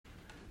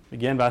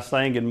Begin by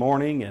saying good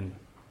morning, and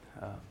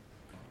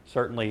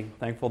certainly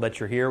thankful that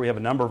you're here. We have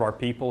a number of our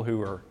people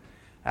who are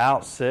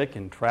out sick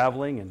and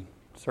traveling, and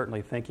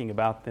certainly thinking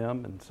about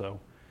them, and so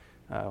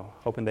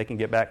hoping they can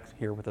get back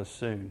here with us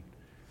soon.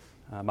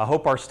 I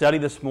hope our study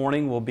this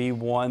morning will be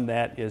one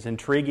that is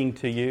intriguing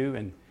to you,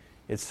 and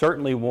it's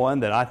certainly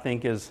one that I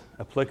think is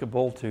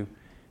applicable to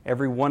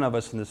every one of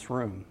us in this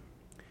room.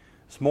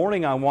 This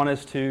morning I want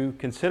us to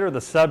consider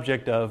the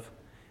subject of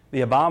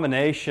the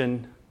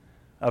abomination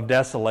of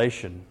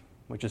desolation,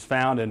 which is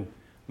found in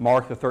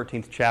Mark the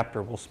 13th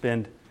chapter. We'll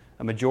spend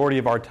a majority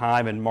of our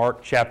time in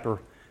Mark chapter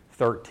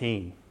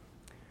 13.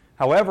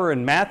 However,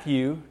 in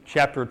Matthew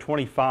chapter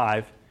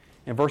 25,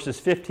 in verses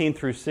 15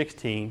 through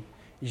 16,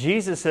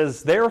 Jesus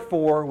says,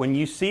 "Therefore, when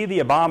you see the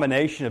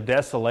abomination of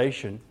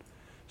desolation,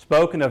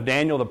 spoken of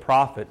Daniel the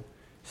prophet,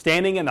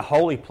 standing in the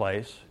holy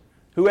place,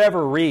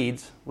 whoever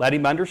reads, let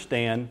him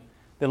understand,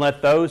 then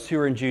let those who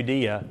are in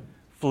Judea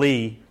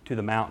flee to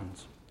the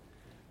mountains."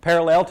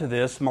 Parallel to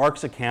this,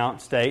 Mark's account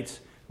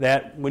states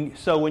that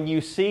when you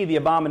see the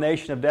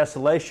abomination of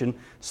desolation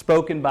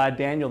spoken by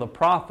Daniel the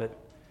prophet,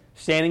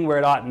 standing where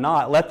it ought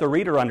not, let the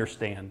reader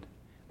understand.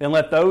 Then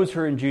let those who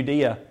are in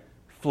Judea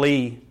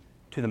flee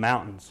to the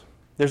mountains.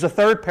 There's a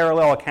third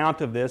parallel account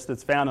of this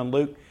that's found in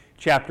Luke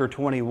chapter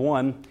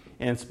 21,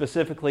 and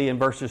specifically in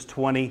verses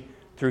 20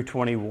 through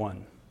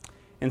 21.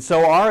 And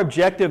so our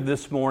objective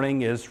this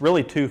morning is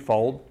really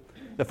twofold.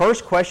 The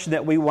first question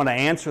that we want to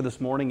answer this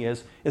morning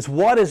is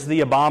what is the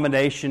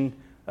abomination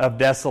of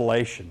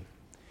desolation?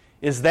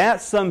 Is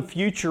that some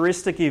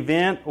futuristic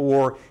event,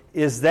 or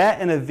is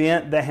that an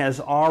event that has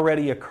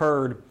already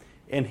occurred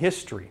in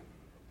history?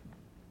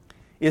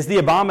 Is the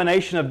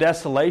abomination of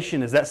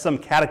desolation, is that some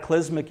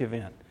cataclysmic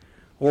event?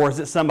 Or is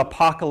it some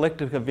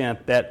apocalyptic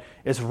event that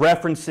is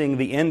referencing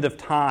the end of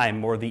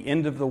time, or the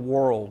end of the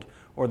world,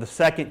 or the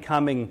second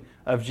coming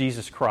of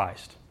Jesus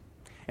Christ?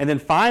 And then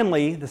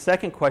finally, the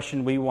second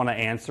question we want to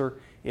answer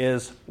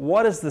is,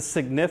 what is the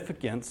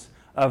significance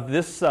of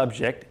this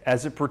subject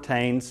as it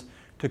pertains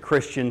to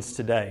Christians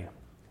today?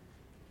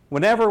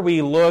 Whenever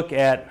we look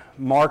at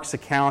Mark's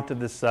account of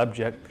this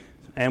subject,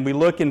 and we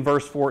look in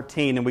verse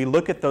 14, and we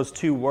look at those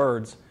two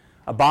words,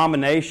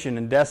 abomination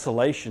and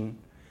desolation,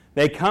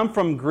 they come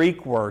from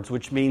Greek words,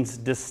 which means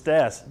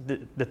detest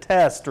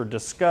or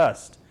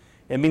disgust.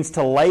 It means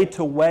to lay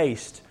to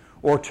waste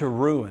or to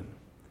ruin.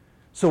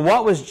 So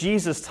what was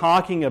Jesus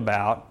talking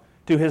about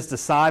to his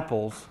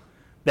disciples,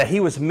 that he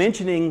was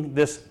mentioning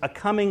this a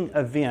coming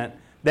event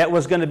that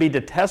was going to be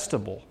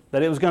detestable,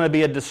 that it was going to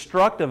be a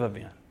destructive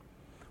event?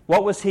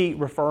 What was he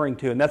referring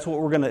to? And that's what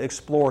we're going to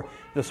explore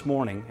this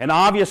morning. And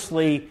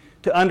obviously,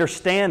 to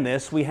understand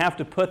this, we have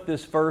to put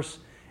this verse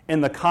in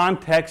the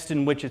context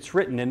in which it's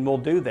written, and we'll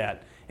do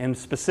that. And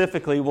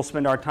specifically, we'll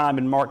spend our time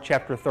in Mark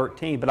chapter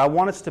 13. But I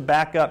want us to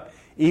back up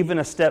even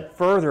a step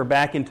further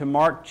back into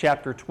Mark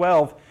chapter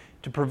 12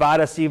 to provide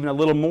us even a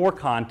little more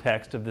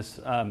context of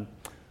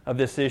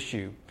this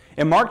issue.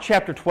 In Mark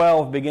chapter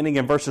 12, beginning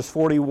in verses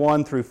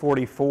 41 through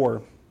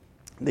 44,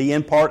 the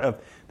end part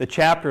of the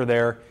chapter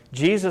there,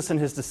 Jesus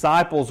and his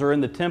disciples are in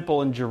the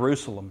temple in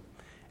Jerusalem,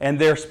 and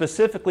they're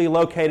specifically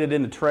located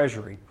in the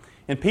treasury.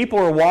 And people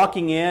are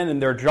walking in,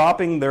 and they're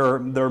dropping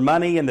their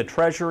money in the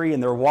treasury,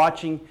 and they're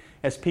watching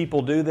as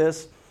people do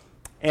this.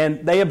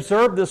 And they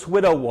observe this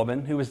widow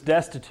woman who is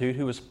destitute,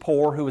 who is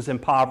poor, who is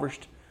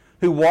impoverished,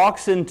 who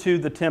walks into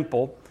the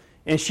temple,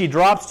 and she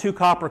drops 2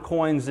 copper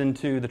coins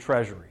into the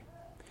treasury.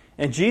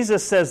 And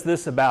Jesus says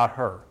this about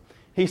her.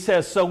 He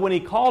says, "So when he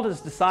called his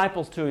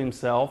disciples to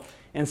himself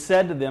and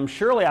said to them,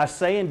 'Surely I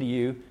say unto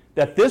you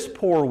that this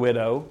poor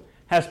widow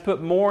has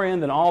put more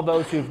in than all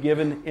those who have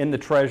given in the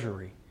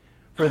treasury.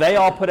 For they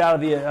all put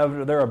out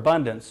of their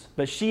abundance,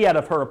 but she out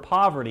of her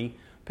poverty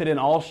put in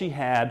all she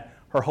had,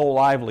 her whole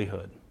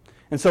livelihood.'"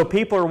 And so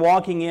people are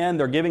walking in,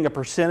 they're giving a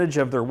percentage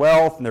of their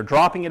wealth, and they're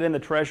dropping it in the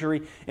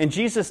treasury. And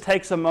Jesus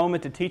takes a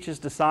moment to teach his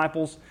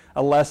disciples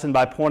a lesson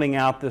by pointing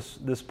out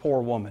this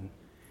poor woman.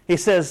 He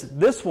says,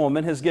 this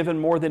woman has given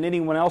more than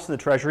anyone else in the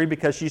treasury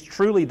because she's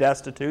truly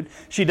destitute.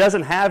 She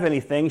doesn't have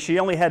anything. She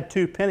only had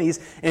 2 pennies.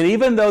 And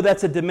even though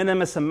that's a de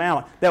minimis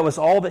amount, that was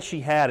all that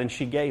she had, and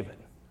she gave it.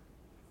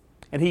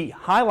 And he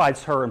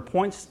highlights her and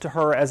points to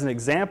her as an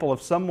example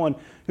of someone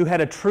who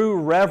had a true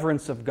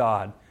reverence of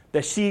God,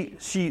 that she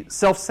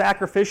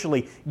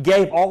self-sacrificially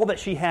gave all that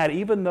she had,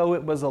 even though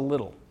it was a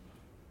little.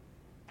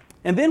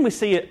 And then we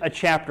see a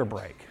chapter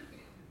break.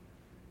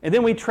 And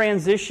then we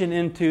transition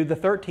into the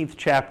 13th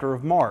chapter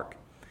of Mark.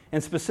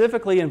 And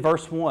specifically in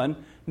verse 1,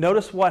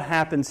 notice what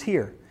happens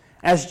here.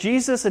 As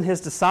Jesus and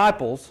his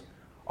disciples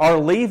are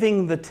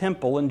leaving the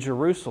temple in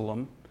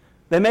Jerusalem,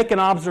 they make an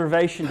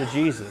observation to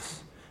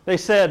Jesus. They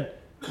said,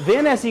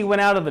 "Then as he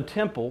went out of the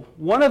temple,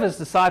 one of his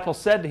disciples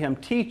said to him,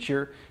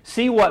 'Teacher,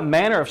 see what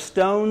manner of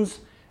stones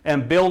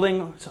and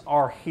buildings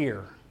are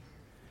here.'"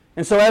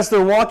 And so as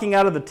they're walking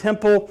out of the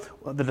temple,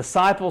 the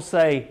disciples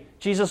say,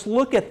 "Jesus,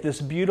 look at this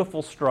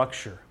beautiful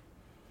structure.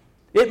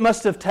 It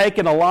must have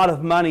taken a lot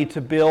of money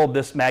to build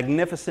this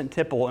magnificent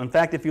temple." In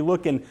fact, if you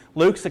look in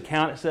Luke's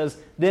account, it says,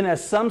 "Then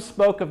as some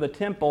spoke of the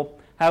temple,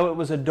 how it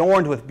was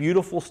adorned with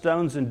beautiful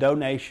stones and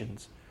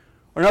donations.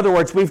 Or in other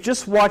words, we've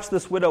just watched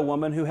this widow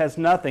woman who has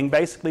nothing,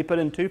 basically put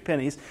in 2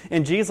 pennies,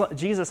 and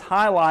Jesus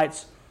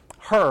highlights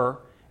her.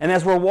 And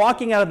as we're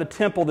walking out of the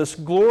temple, this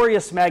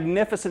glorious,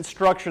 magnificent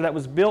structure that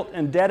was built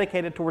and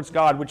dedicated towards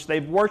God, which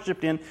they've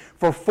worshipped in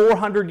for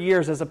 400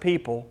 years as a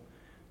people,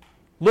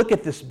 look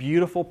at this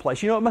beautiful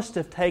place. You know, it must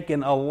have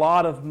taken a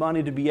lot of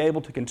money to be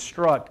able to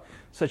construct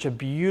such a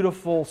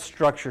beautiful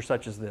structure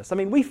such as this. I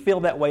mean, we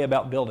feel that way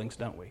about buildings,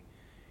 don't we?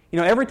 You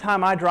know, every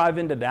time I drive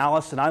into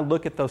Dallas and I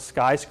look at those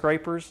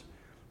skyscrapers,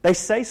 they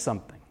say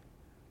something.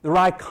 They're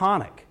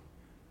iconic.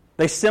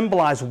 They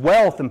symbolize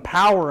wealth and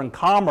power and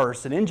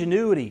commerce and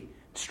ingenuity,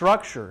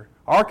 structure,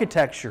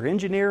 architecture,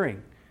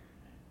 engineering,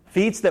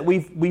 feats that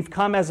we've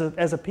come as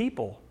a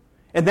people.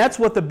 And that's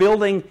what the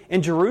building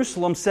in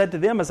Jerusalem said to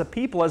them as a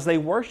people as they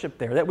worshiped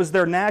there. That was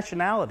their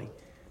nationality.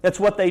 That's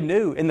what they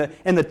knew.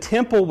 And the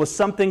temple was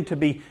something to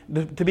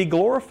be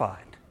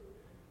glorified.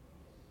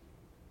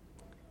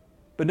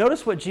 But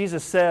notice what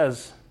Jesus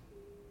says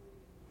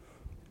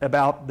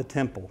about the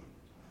temple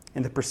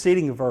in the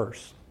preceding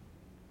verse.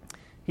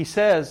 He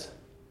says,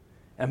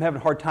 and I'm having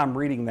a hard time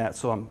reading that,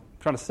 so I'm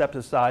trying to step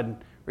aside and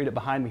read it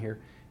behind me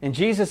here. And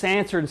Jesus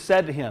answered and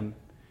said to him,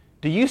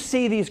 "Do you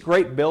see these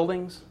great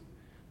buildings?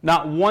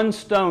 Not one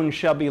stone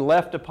shall be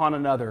left upon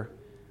another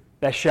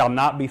that shall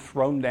not be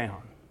thrown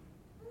down."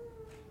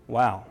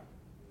 Wow.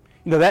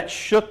 You know, that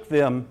shook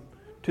them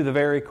to the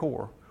very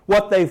core.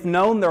 What they've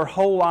known their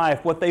whole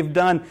life, what they've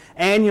done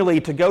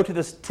annually to go to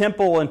this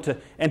temple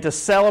and to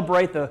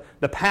celebrate the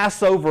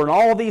Passover and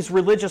all these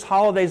religious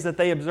holidays that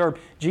they observe.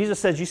 Jesus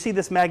says, you see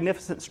this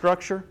magnificent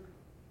structure?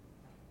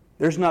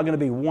 There's not going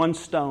to be one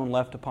stone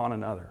left upon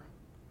another.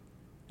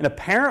 And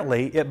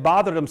apparently it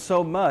bothered them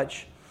so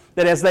much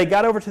that as they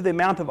got over to the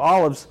Mount of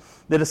Olives,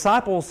 the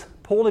disciples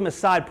pulled him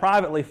aside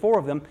privately, 4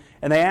 of them,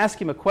 and they asked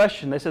him a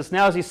question. They says,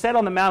 now as he sat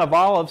on the Mount of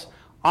Olives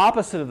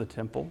opposite of the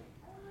temple,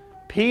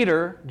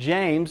 Peter,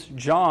 James,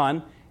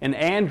 John, and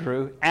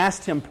Andrew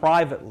asked him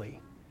privately,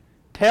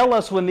 "Tell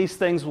us when these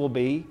things will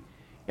be,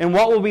 and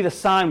what will be the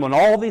sign when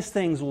all these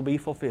things will be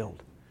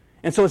fulfilled."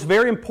 And so it's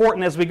very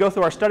important as we go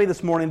through our study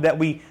this morning that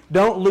we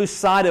don't lose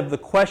sight of the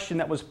question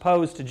that was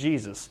posed to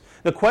Jesus.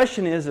 The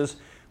question is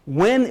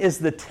when is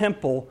the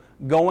temple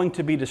going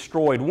to be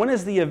destroyed? When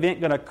is the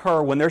event going to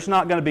occur when there's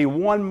not going to be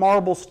one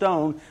marble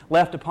stone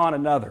left upon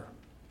another?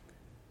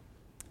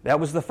 That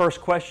was the first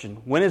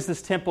question. When is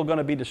this temple going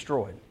to be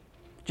destroyed?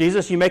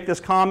 Jesus, you make this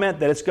comment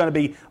that it's going to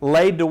be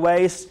laid to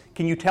waste.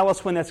 Can you tell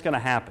us when that's going to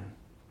happen?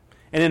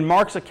 And in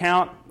Mark's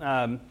account,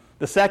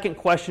 the second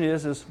question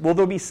is will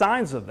there be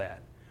signs of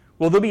that?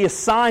 Will there be a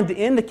sign to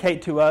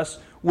indicate to us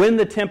when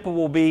the temple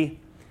will be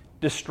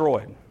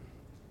destroyed?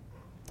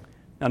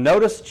 Now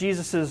notice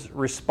Jesus'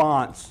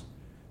 response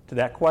to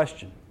that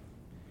question.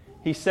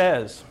 He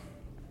says,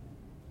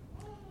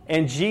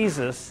 "And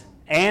Jesus,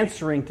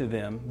 answering to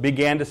them,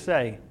 began to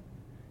say,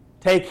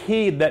 'Take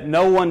heed that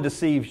no one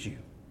deceives you.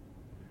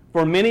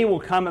 For many will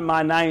come in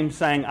my name,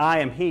 saying, I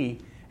am he,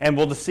 and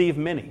will deceive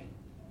many.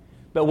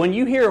 But when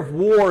you hear of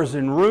wars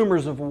and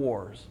rumors of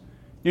wars,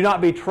 do not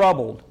be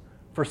troubled,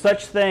 for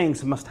such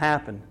things must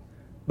happen,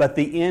 but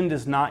the end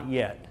is not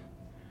yet.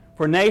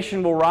 For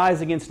nation will rise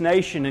against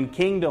nation, and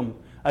kingdom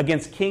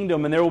against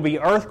kingdom, and there will be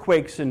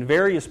earthquakes in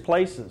various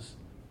places,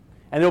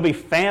 and there will be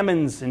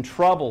famines and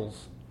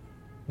troubles.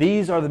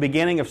 These are the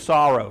beginning of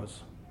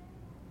sorrows.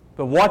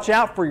 But watch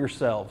out for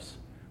yourselves,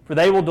 for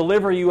they will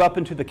deliver you up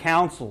into the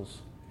councils,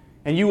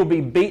 and you will be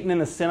beaten in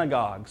the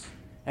synagogues,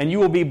 and you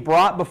will be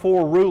brought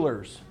before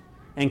rulers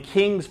and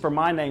kings for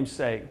my name's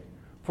sake,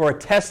 for a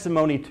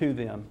testimony to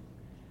them.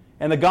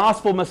 And the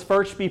gospel must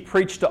first be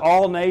preached to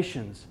all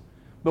nations.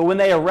 But when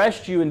they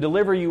arrest you and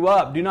deliver you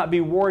up, do not be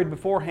worried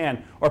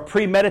beforehand or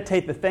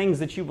premeditate the things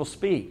that you will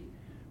speak.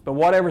 But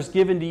whatever is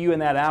given to you in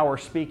that hour,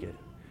 speak it.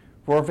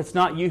 For if it's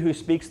not you who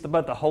speaks,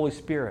 but the Holy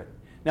Spirit.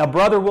 Now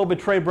brother will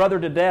betray brother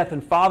to death,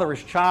 and father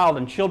his child,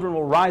 and children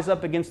will rise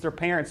up against their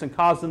parents and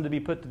cause them to be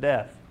put to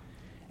death.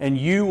 And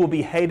you will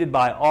be hated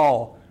by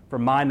all for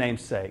my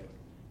name's sake.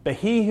 But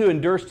he who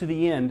endures to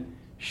the end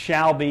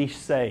shall be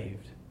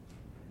saved.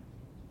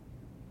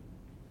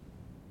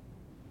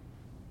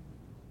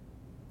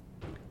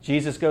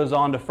 Jesus goes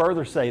on to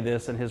further say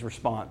this in his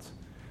response.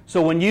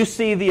 So when you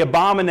see the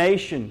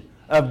abomination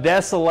of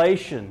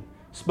desolation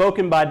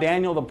spoken by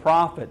Daniel the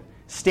prophet,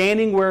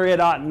 standing where it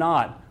ought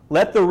not,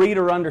 let the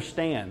reader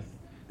understand.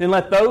 Then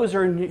let those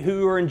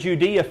who are in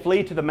Judea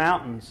flee to the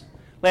mountains.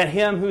 Let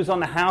him who's on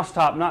the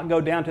housetop not go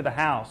down to the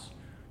house,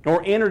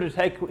 nor enter to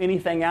take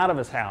anything out of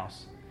his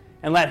house.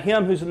 And let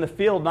him who's in the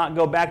field not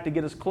go back to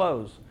get his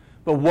clothes.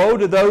 But woe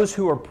to those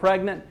who are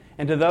pregnant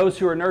and to those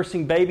who are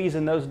nursing babies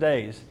in those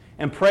days.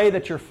 And pray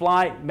that your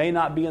flight may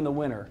not be in the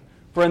winter.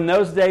 For in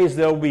those days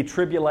there will be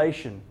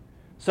tribulation,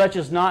 such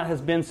as not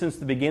has been since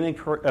the beginning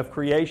of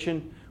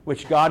creation,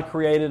 which God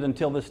created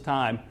until this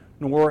time,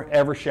 nor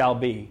ever shall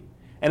be.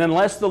 And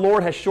unless the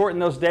Lord has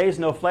shortened those days,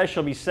 no flesh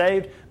shall be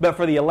saved, but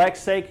for the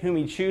elect's sake whom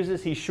he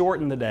chooses, he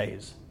shortened the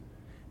days.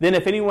 Then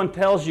if anyone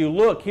tells you,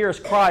 look, here's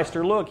Christ,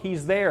 or look,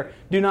 he's there,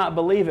 do not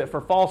believe it, for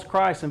false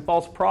Christs and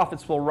false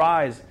prophets will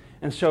rise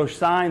and show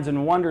signs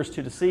and wonders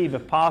to deceive,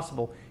 if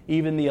possible,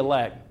 even the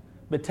elect.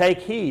 But take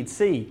heed,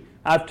 see,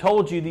 I've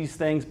told you these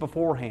things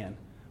beforehand.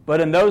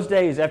 But in those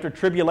days, after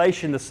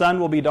tribulation, the sun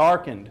will be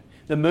darkened,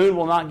 the moon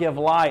will not give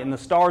light, and the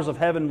stars of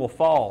heaven will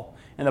fall,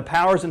 and the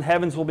powers in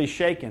heavens will be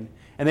shaken.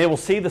 And they will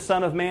see the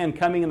Son of Man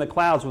coming in the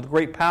clouds with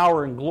great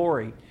power and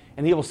glory.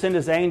 And he will send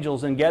his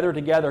angels and gather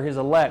together his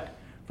elect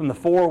from the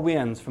four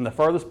winds, from the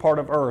furthest part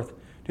of earth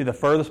to the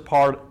furthest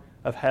part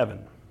of heaven.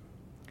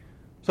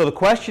 So the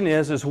question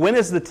is when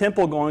is the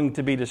temple going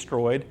to be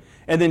destroyed?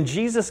 And then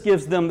Jesus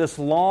gives them this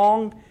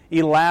long,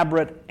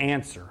 elaborate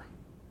answer.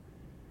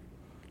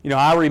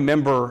 I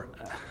remember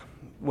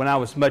when I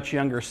was much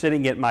younger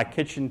sitting at my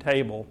kitchen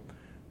table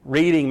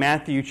reading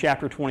Matthew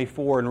chapter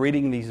 24 and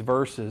reading these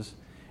verses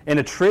and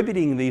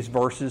attributing these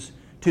verses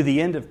to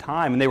the end of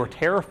time, and they were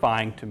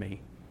terrifying to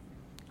me.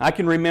 I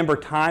can remember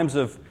times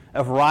of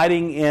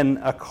riding in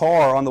a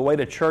car on the way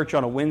to church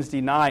on a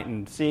Wednesday night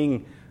and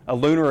seeing a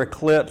lunar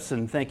eclipse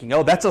and thinking,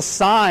 oh, that's a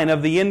sign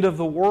of the end of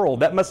the world.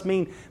 That must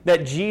mean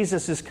that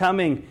Jesus is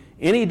coming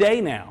any day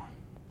now.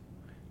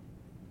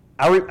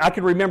 I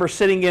could remember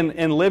sitting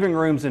in living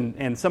rooms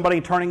and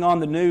somebody turning on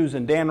the news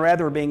and Dan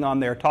Rather being on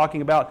there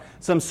talking about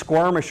some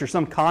skirmish or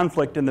some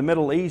conflict in the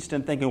Middle East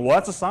and thinking, well,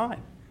 that's a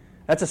sign.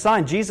 That's a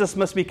sign. Jesus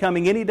must be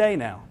coming any day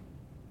now.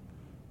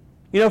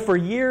 For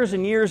years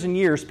and years and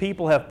years,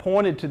 people have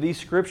pointed to these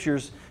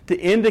scriptures to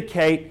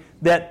indicate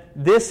that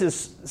this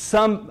is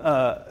some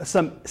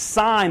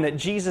sign that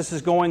Jesus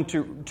is going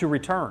to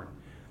return.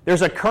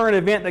 There's a current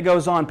event that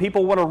goes on.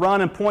 People want to run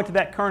and point to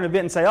that current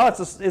event and say, oh,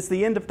 it's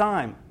the end of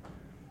time.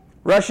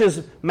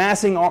 Russia's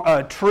massing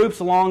troops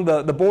along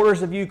the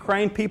borders of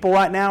Ukraine. People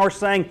right now are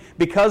saying,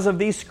 because of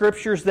these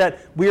scriptures, that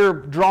we're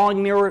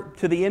drawing nearer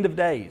to the end of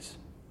days.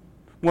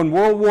 When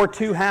World War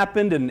II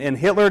happened and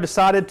Hitler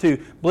decided to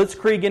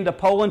blitzkrieg into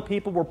Poland,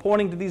 people were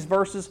pointing to these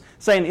verses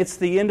saying it's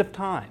the end of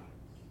time.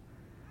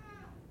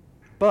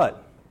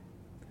 But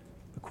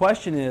the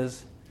question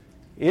is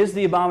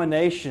the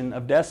abomination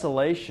of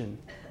desolation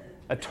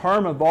a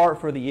term of art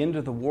for the end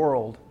of the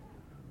world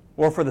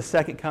or for the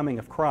second coming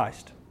of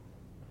Christ?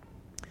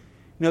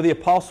 The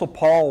Apostle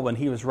Paul, when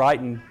he was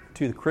writing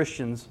to the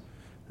Christians,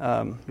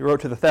 he wrote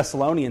to the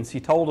Thessalonians,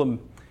 he told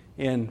them,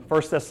 in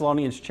 1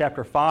 Thessalonians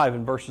chapter 5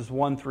 and verses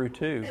 1 through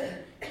 2.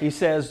 He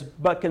says,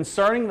 but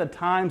concerning the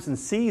times and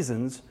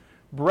seasons,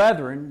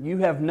 brethren, you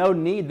have no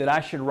need that I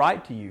should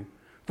write to you,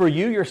 for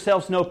you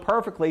yourselves know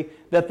perfectly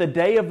that the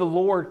day of the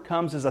Lord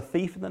comes as a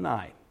thief in the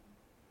night.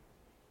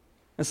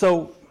 And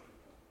so,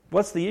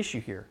 what's the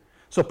issue here?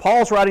 So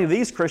Paul's writing to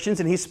these Christians,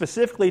 and he's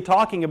specifically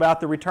talking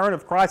about the return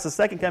of Christ, the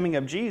second coming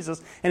of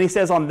Jesus, and he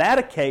says on that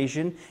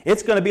occasion,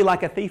 it's going to be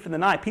like a thief in the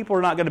night. People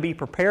are not going to be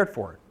prepared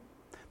for it.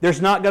 There's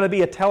not going to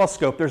be a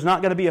telescope. There's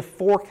not going to be a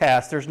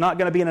forecast. There's not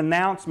going to be an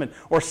announcement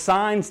or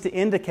signs to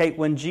indicate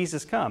when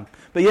Jesus comes.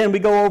 But then we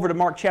go over to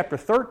Mark chapter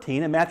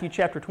 13 and Matthew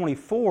chapter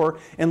 24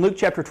 and Luke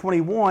chapter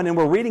 21, and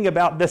we're reading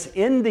about this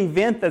end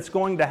event that's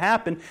going to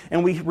happen,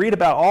 and we read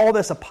about all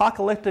this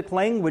apocalyptic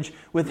language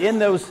within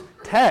those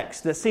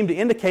texts that seem to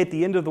indicate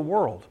the end of the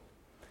world.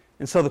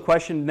 And so the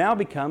question now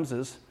becomes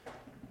is,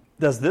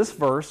 does this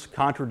verse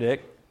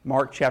contradict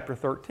Mark chapter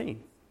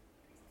 13?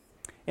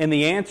 And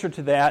the answer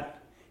to that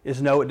is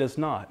no, it does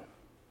not.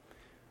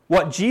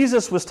 What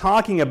Jesus was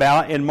talking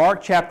about in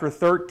Mark chapter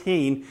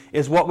 13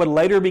 is what would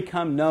later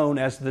become known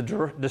as the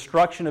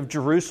destruction of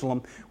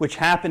Jerusalem, which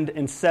happened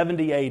in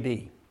 70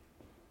 AD.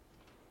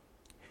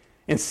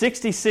 In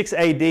 66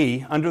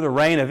 AD, under the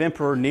reign of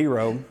Emperor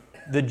Nero,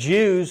 the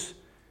Jews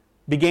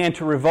began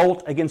to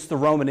revolt against the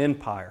Roman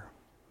Empire.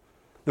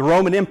 The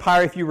Roman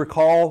Empire, if you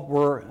recall,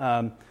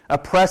 were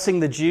oppressing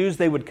the Jews.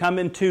 They would come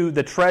into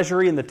the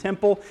treasury and the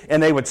temple,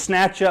 and they would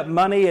snatch up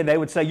money, and they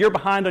would say, you're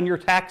behind on your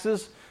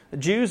taxes,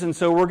 Jews, and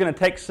so we're going to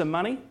take some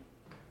money.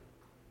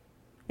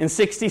 In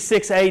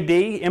 66 AD,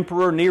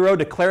 Emperor Nero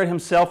declared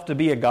himself to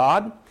be a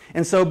god.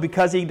 And so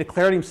because he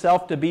declared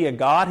himself to be a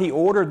god, he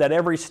ordered that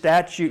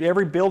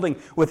every building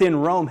within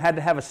Rome had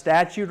to have a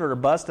statue or a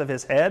bust of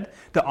his head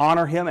to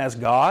honor him as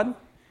God.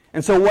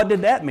 And so what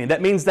did that mean?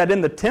 That means that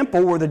in the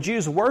temple where the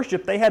Jews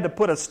worshiped, they had to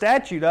put a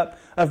statue up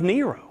of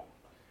Nero.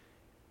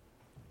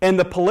 And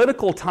the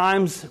political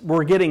times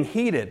were getting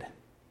heated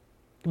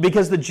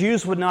because the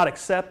Jews would not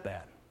accept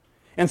that.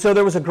 And so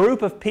there was a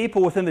group of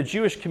people within the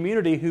Jewish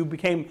community who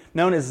became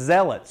known as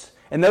zealots.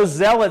 And those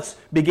zealots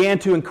began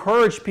to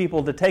encourage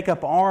people to take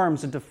up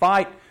arms and to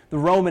fight the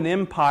Roman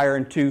Empire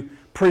and to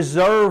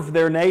preserve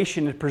their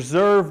nation and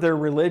preserve their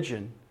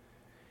religion.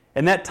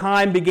 And that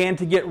time began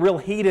to get real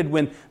heated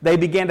when they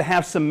began to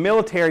have some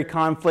military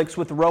conflicts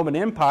with the Roman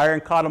Empire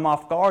and caught them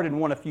off guard and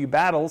won a few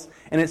battles,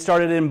 and it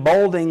started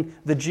emboldening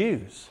the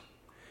Jews.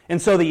 And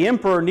so the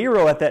Emperor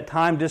Nero at that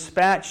time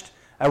dispatched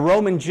a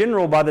Roman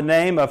general by the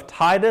name of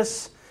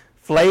Titus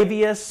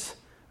Flavius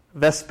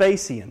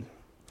Vespasian.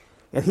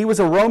 And he was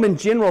a Roman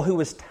general who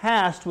was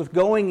tasked with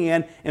going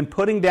in and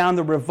putting down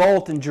the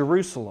revolt in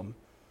Jerusalem.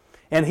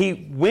 And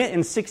he went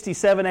in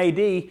 67 AD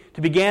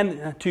to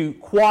begin to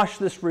quash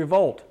this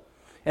revolt.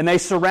 And they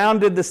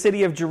surrounded the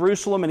city of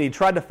Jerusalem, and he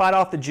tried to fight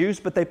off the Jews,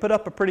 but they put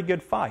up a pretty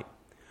good fight.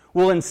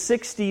 Well, in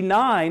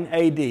 69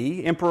 AD,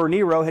 Emperor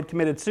Nero had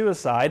committed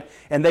suicide,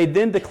 and they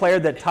then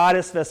declared that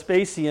Titus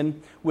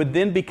Vespasian would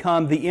then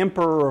become the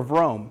emperor of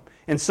Rome.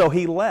 And so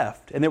he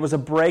left, and there was a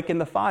break in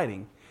the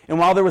fighting. And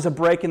while there was a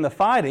break in the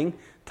fighting,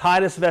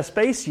 Titus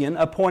Vespasian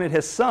appointed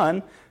his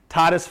son,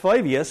 Titus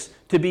Flavius,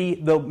 to be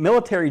the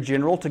military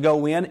general to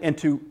go in and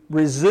to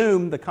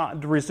resume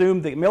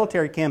the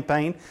military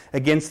campaign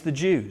against the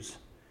Jews.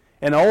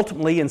 And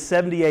ultimately, in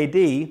 70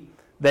 AD,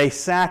 they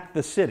sacked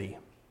the city.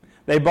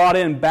 They brought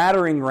in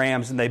battering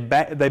rams, and they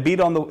beat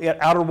on the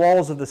outer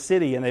walls of the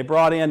city, and they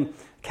brought in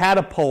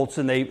catapults,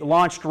 and they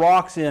launched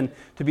rocks in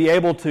to be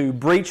able to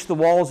breach the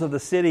walls of the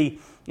city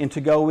and to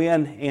go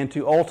in and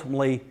to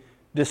ultimately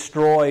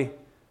destroy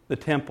the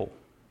temple.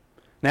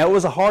 Now, it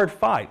was a hard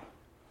fight.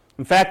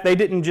 In fact, they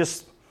didn't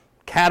just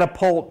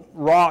catapult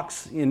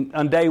rocks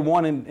on day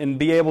one and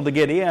be able to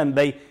get in.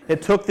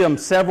 It took them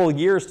several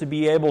years to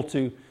be able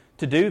to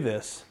do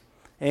this.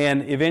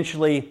 And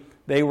eventually,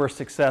 they were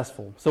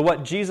successful. So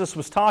what Jesus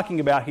was talking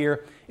about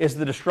here is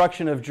the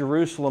destruction of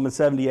Jerusalem in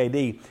 70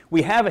 AD.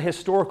 We have a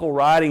historical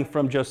writing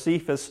from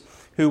Josephus,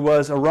 who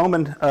was a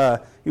Roman,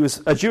 he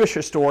was a Jewish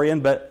historian,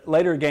 but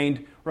later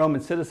gained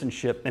Roman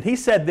citizenship. And he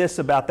said this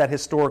about that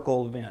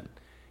historical event.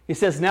 He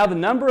says, "Now the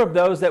number of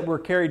those that were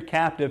carried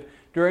captive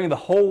during the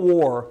whole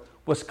war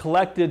was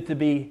collected to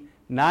be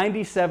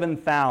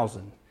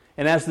 97,000.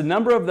 And as the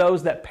number of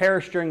those that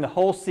perished during the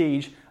whole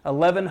siege,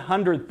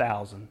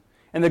 1,100,000.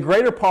 And the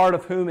greater part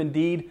of whom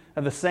indeed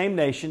of the same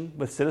nation,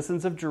 with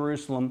citizens of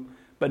Jerusalem,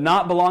 but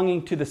not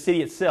belonging to the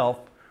city itself,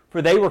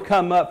 for they were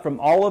come up from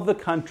all of the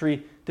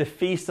country to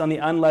feast on the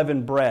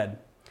unleavened bread.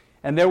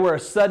 And there were a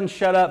sudden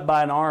shut up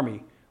by an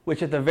army,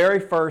 which at the very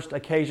first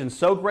occasioned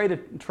so great a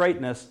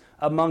straitness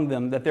among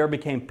them that there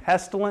became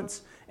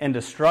pestilence and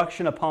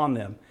destruction upon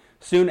them.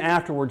 Soon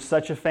afterwards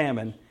such a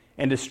famine,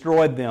 and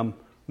destroyed them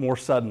more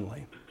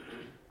suddenly."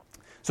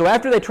 So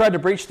after they tried to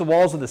breach the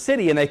walls of the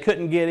city and they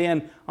couldn't get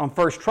in on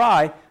first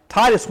try,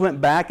 Titus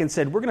went back and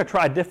said, "We're going to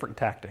try a different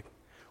tactic."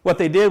 What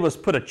they did was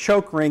put a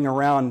choke ring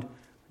around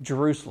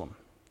Jerusalem.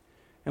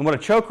 And what a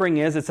choke ring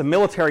is, it's a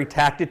military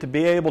tactic to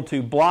be able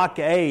to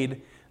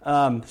blockade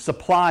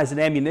supplies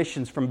and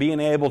ammunitions from being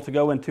able to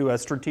go into a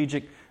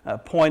strategic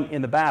point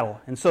in the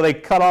battle. And so they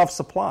cut off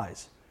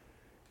supplies.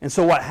 And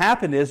so what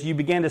happened is you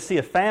began to see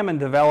a famine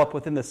develop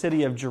within the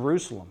city of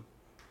Jerusalem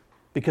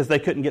because they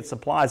couldn't get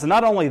supplies. And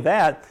not only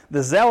that,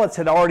 the Zealots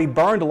had already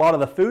burned a lot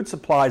of the food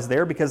supplies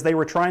there because they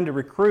were trying to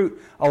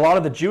recruit a lot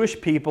of the Jewish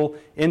people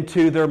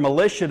into their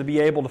militia to be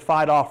able to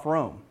fight off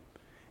Rome.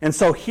 And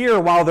so here,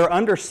 while they're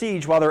under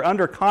siege, while they're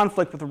under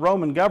conflict with the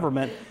Roman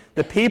government,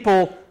 the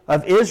people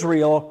of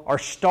Israel are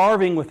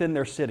starving within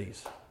their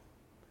cities.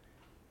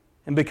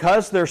 And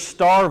because they're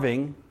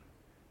starving,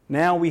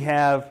 now we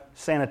have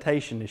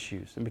sanitation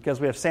issues. And because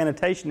we have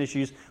sanitation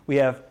issues, we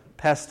have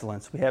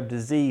pestilence. We have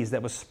disease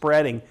that was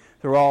spreading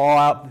all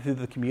out through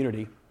the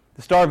community.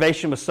 The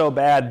starvation was so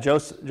bad,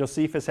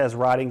 Josephus has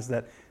writings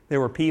that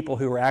there were people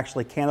who were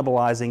actually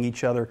cannibalizing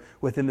each other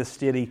within the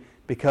city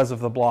because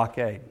of the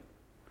blockade.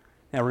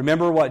 Now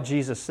remember what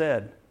Jesus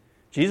said.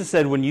 Jesus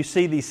said, when you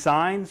see these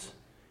signs,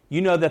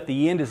 you know that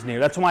the end is near.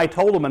 That's why I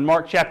told them in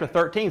Mark chapter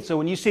 13. So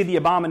when you see the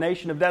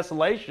abomination of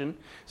desolation,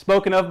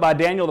 spoken of by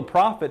Daniel the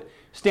prophet,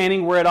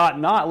 standing where it ought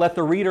not, let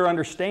the reader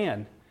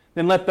understand.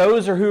 Then let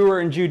those who are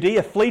in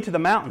Judea flee to the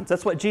mountains.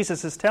 That's what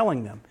Jesus is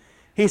telling them.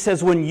 He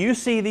says, when you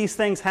see these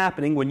things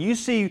happening, when you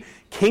see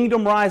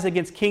kingdom rise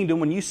against kingdom,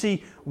 when you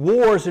see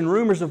wars and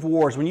rumors of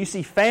wars, when you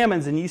see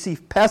famines and you see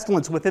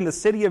pestilence within the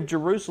city of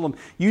Jerusalem,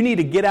 you need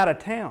to get out of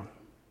town.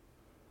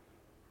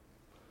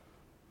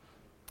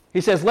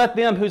 He says, let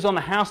them who's on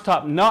the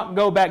housetop not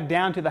go back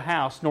down to the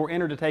house, nor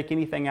enter to take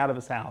anything out of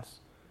his house.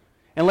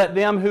 And let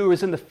them who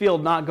is in the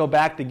field not go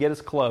back to get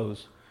his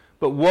clothes.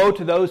 But woe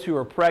to those who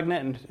are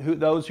pregnant and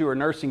those who are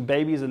nursing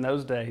babies in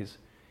those days.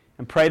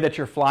 And pray that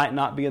your flight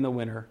not be in the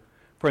winter.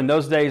 For in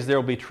those days there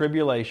will be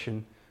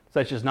tribulation,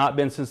 such as not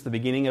been since the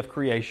beginning of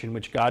creation,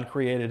 which God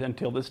created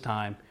until this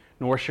time,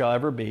 nor shall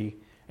ever be.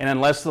 And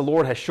unless the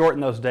Lord has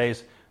shortened those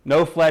days,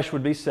 no flesh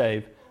would be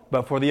saved.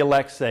 But for the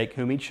elect's sake,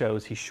 whom he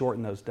chose, he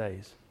shortened those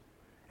days.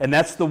 And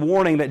that's the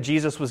warning that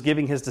Jesus was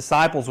giving his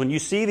disciples. When you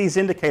see these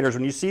indicators,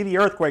 when you see the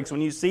earthquakes,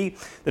 when you see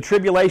the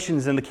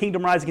tribulations and the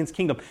kingdom rise against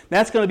kingdom,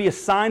 that's going to be a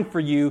sign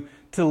for you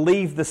to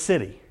leave the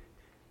city.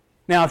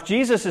 Now, if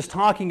Jesus is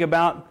talking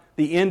about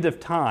the end of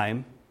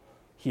time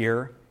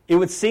here, it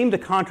would seem to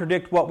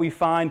contradict what we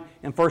find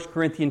in 1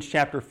 Corinthians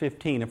chapter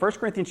 15. In 1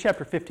 Corinthians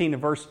chapter 15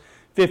 and verse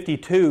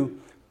 52,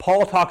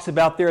 Paul talks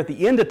about there at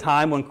the end of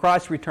time when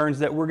Christ returns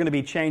that we're going to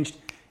be changed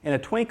in a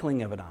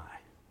twinkling of an eye.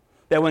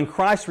 That when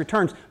Christ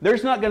returns,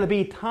 there's not going to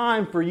be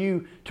time for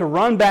you to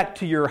run back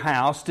to your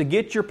house, to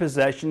get your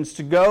possessions,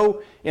 to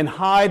go and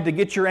hide, to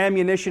get your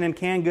ammunition and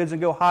canned goods and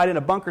go hide in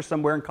a bunker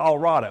somewhere in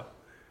Colorado.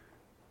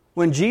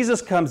 When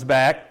Jesus comes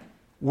back,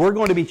 we're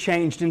going to be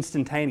changed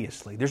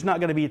instantaneously. There's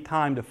not going to be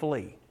time to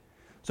flee.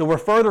 So we're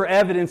further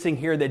evidencing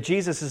here that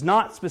Jesus is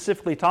not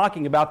specifically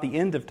talking about the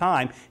end of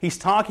time. He's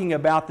talking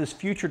about this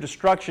future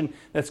destruction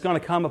that's going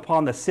to come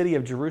upon the city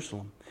of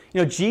Jerusalem.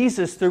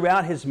 Jesus,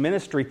 throughout His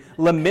ministry,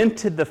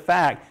 lamented the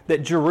fact that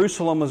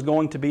Jerusalem was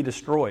going to be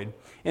destroyed.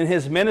 In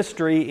His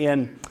ministry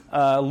in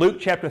Luke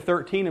chapter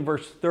 13 and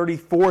verse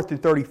 34 through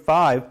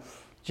 35,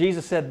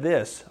 Jesus said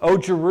this, "O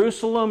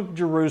Jerusalem,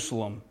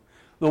 Jerusalem,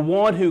 the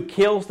one who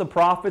kills the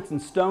prophets and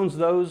stones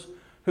those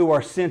who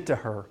are sent to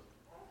her.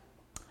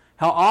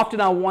 How often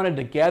I wanted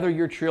to gather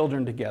your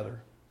children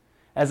together,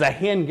 as a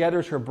hen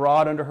gathers her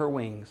brood under her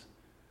wings,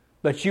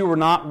 but you were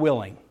not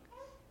willing.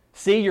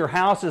 See, your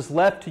house is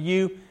left to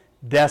you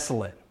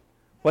desolate."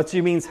 What's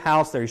he means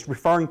house there? He's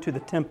referring to the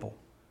temple.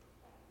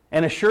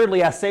 "And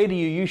assuredly I say to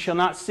you, you shall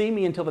not see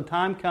me until the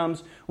time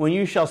comes when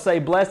you shall say,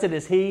 Blessed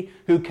is he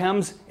who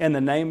comes in the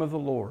name of the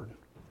Lord."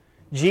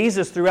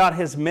 Jesus, throughout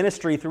His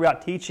ministry,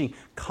 throughout teaching,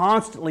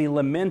 constantly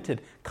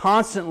lamented,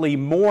 constantly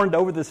mourned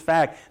over this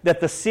fact that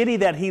the city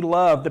that He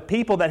loved, the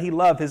people that He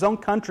loved, His own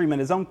countrymen,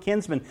 His own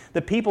kinsmen,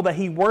 the people that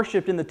He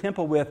worshiped in the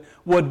temple with,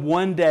 would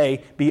one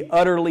day be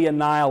utterly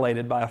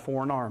annihilated by a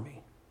foreign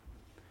army.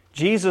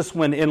 Jesus,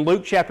 when in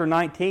Luke chapter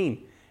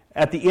 19,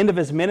 at the end of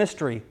His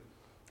ministry,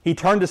 He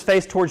turned His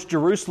face towards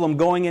Jerusalem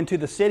going into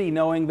the city,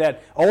 knowing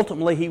that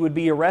ultimately He would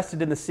be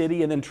arrested in the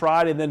city and then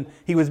tried and then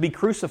He would be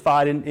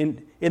crucified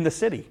in the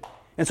city.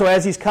 And so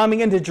as He's coming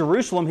into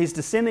Jerusalem, He's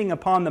descending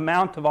upon the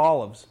Mount of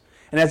Olives.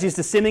 And as He's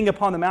descending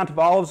upon the Mount of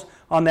Olives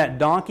on that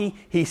donkey,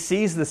 He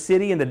sees the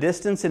city in the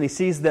distance and He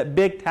sees that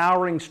big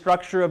towering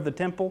structure of the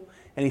temple.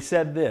 And He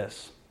said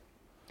this.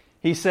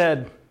 He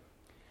said,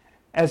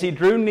 as He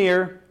drew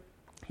near,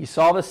 He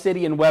saw the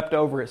city and wept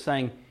over it,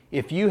 saying,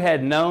 "If you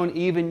had known,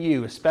 even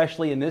you,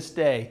 especially in this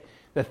day,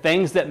 the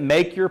things that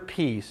make your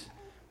peace,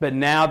 but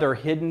now they're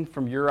hidden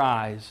from your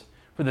eyes.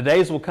 For the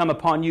days will come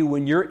upon you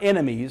when your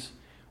enemies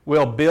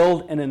will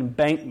build an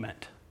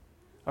embankment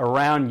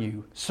around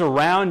you,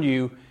 surround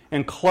you,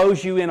 and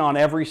close you in on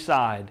every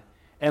side,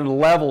 and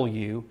level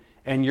you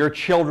and your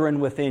children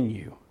within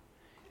you.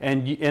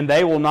 And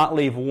they will not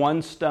leave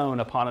one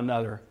stone upon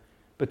another,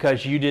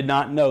 because you did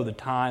not know the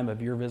time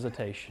of your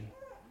visitation."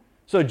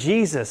 So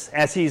Jesus,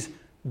 as He's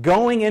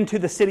going into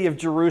the city of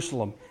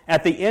Jerusalem,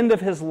 at the end of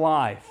His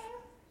life,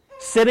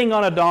 sitting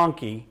on a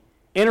donkey,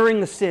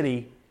 entering the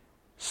city,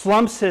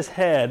 slumps His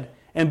head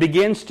and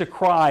begins to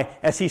cry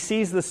as He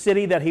sees the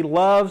city that He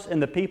loves and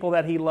the people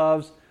that He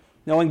loves,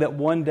 knowing that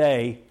one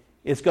day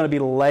it's going to be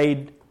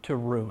laid to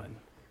ruin.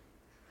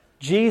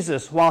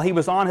 Jesus, while He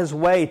was on His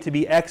way to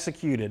be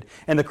executed,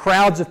 and the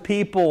crowds of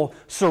people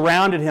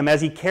surrounded Him as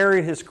He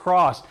carried His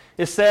cross,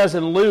 it says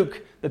in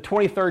Luke, the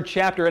 23rd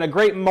chapter, "And a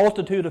great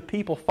multitude of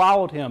people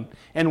followed Him,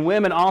 and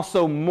women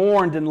also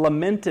mourned and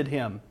lamented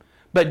Him.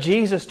 But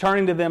Jesus,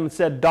 turning to them,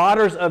 said,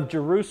 Daughters of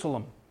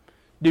Jerusalem,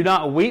 do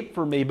not weep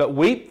for me, but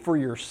weep for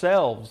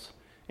yourselves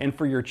and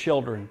for your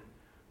children.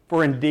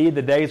 For indeed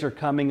the days are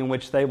coming in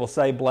which they will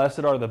say,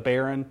 Blessed are the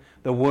barren,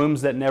 the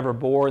wombs that never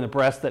bore, and the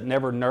breasts that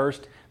never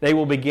nursed. They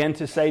will begin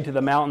to say to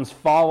the mountains,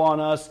 Fall on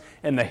us,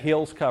 and the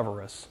hills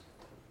cover us."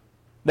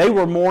 They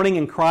were mourning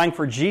and crying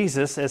for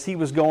Jesus as He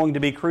was going to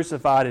be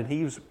crucified, and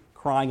He was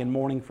crying and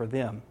mourning for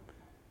them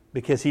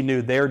because He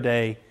knew their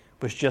day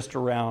was just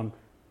around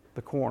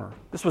the corner.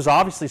 This was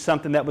obviously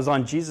something that was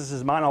on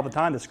Jesus' mind all the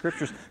time. The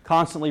Scriptures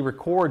constantly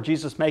record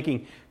Jesus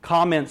making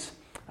comments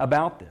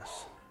about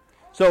this.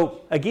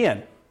 So,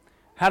 again,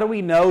 how do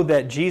we know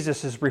that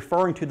Jesus is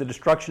referring to the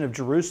destruction of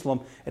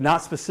Jerusalem and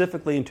not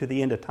specifically into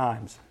the end of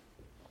times?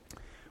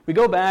 We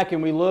go back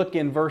and we look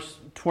in verse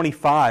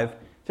 25.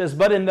 It says,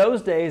 "But in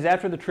those days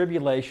after the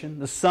tribulation,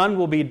 the sun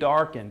will be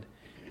darkened,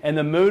 and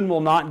the moon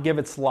will not give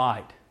its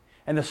light,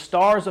 and the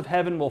stars of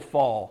heaven will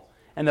fall,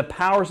 and the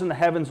powers in the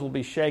heavens will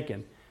be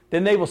shaken.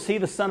 Then they will see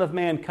the Son of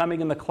Man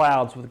coming in the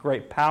clouds with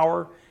great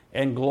power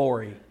and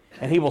glory.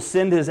 And He will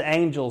send His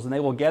angels, and they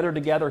will gather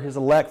together His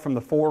elect from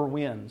the four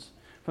winds,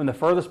 from the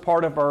furthest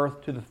part of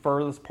earth to the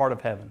furthest part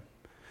of heaven."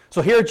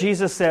 So here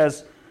Jesus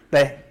says,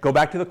 they go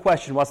back to the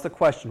question. What's the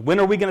question? When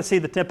are we going to see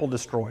the temple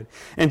destroyed?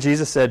 And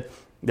Jesus said,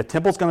 the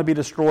temple's going to be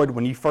destroyed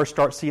when you first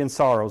start seeing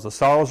sorrows. The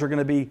sorrows are going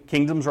to be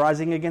kingdoms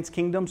rising against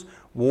kingdoms,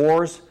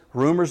 wars,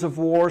 rumors of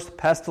wars,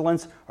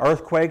 pestilence,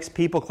 earthquakes,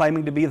 people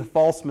claiming to be the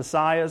false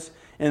messiahs.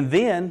 And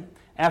then,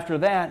 after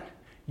that,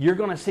 you're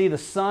going to see the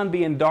sun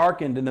being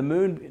darkened and the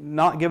moon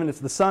not giving its,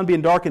 the sun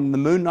being darkened and the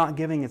moon not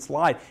giving its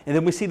light. And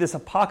then we see this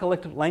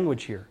apocalyptic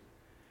language here.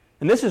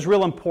 And this is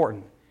real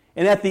important.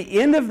 And at the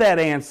end of that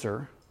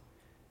answer,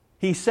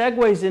 He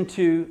segues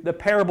into the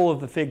parable of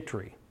the fig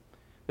tree.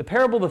 The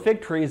parable of the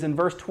fig tree is in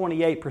verse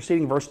 28,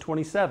 preceding verse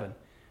 27.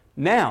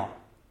 "Now,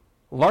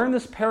 learn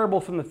this parable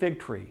from the fig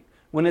tree.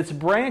 When its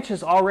branch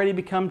has already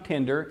become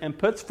tender and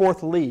puts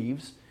forth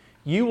leaves,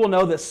 you will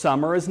know that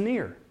summer is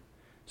near.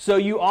 So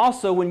you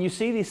also, when you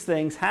see these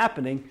things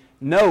happening,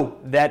 know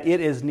that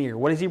it is near."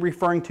 What is He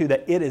referring to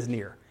that it is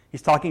near?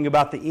 He's talking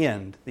about the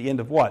end. The end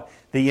of what?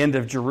 The end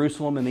of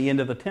Jerusalem and the end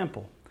of the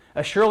temple.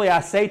 "Surely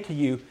I say to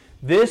you,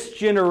 this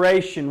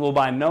generation will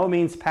by no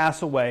means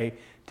pass away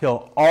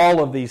till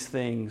all of these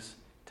things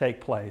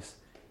take place."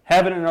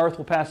 Heaven and earth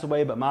will pass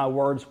away, but my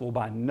words will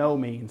by no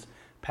means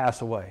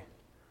pass away.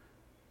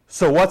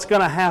 So what's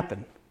going to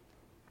happen?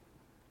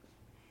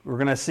 We're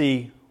going to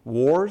see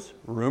wars,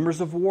 rumors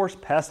of wars,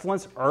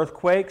 pestilence,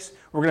 earthquakes.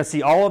 We're going to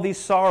see all of these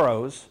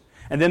sorrows.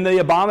 And then the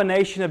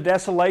abomination of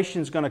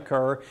desolation is going to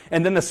occur.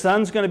 And then the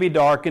sun's going to be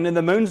darkened. And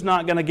the moon's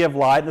not going to give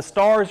light. The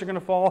stars are going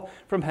to fall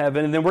from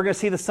heaven. And then we're going to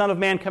see the Son of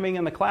Man coming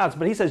in the clouds.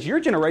 But he says, your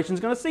generation is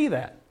going to see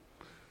that.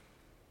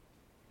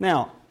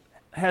 Now,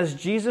 has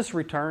Jesus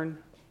returned?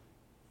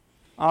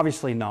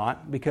 Obviously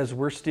not, because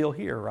we're still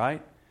here,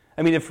 right?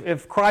 I mean,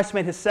 if Christ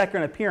made his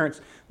second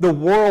appearance, the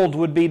world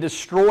would be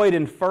destroyed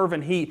in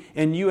fervent heat,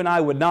 and you and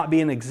I would not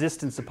be in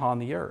existence upon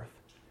the earth.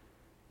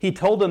 He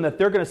told them that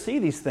they're going to see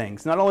these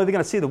things. Not only are they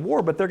going to see the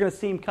war, but they're going to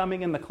see him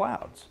coming in the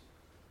clouds.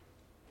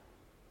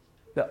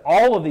 That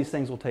all of these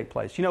things will take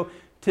place. You know,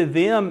 to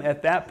them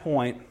at that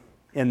point,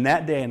 in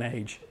that day and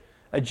age,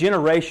 a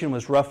generation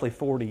was roughly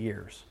 40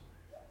 years.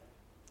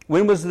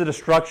 When was the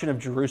destruction of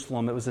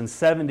Jerusalem? It was in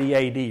 70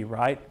 A.D.,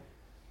 right?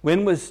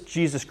 When was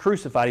Jesus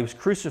crucified? He was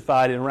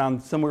crucified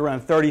in somewhere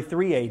around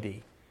 33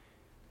 A.D.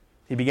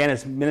 He began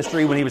his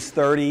ministry when he was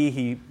 30.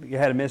 He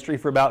had a ministry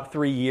for about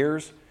 3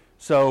 years.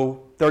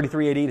 So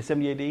 33 A.D. to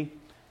 70 A.D.,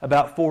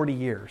 about 40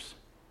 years.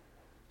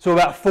 So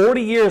about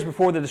 40 years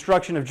before the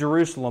destruction of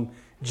Jerusalem,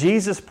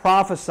 Jesus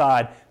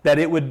prophesied that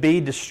it would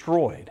be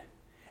destroyed.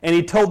 And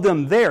he told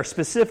them there,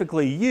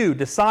 specifically you,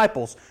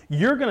 disciples,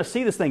 you're going to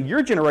see this thing.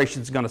 Your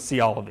generation is going to see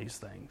all of these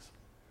things.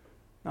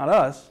 Not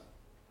us.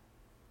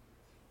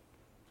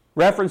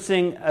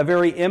 Referencing a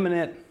very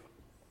imminent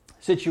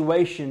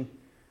situation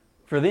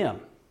for them.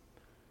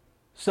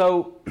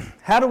 So,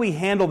 how do we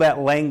handle that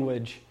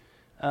language?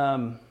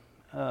 Well,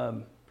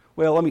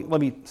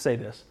 let me say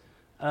this.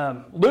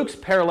 Luke's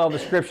parallel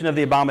description of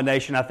the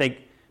abomination, I think,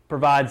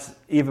 provides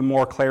even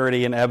more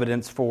clarity and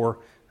evidence for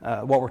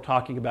what we're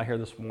talking about here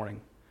this morning.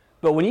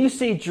 But when you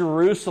see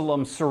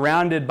Jerusalem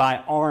surrounded by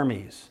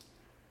armies,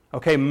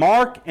 okay,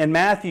 Mark and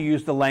Matthew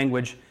use the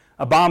language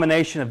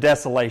abomination of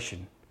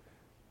desolation.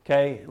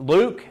 Okay,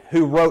 Luke,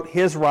 who wrote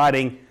his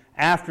writing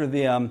after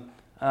them,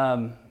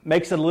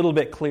 makes it a little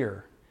bit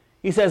clearer.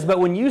 He says,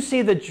 but when you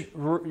see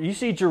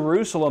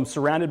Jerusalem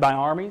surrounded by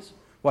armies,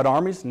 what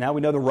armies? Now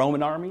we know the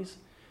Roman armies.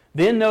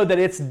 Then know that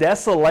its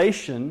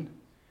desolation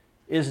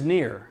is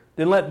near.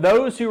 Then let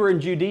those who are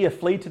in Judea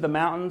flee to the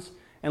mountains,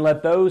 and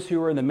let those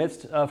who are in the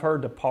midst of her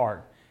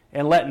depart.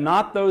 And let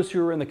not those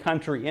who are in the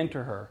country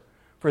enter her.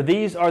 For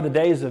these are the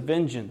days of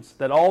vengeance,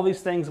 that all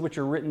these things which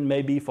are written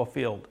may be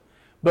fulfilled.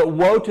 But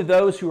woe to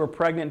those who are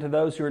pregnant, to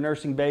those who are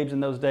nursing babes in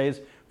those days,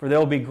 for there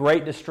will be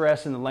great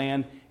distress in the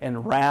land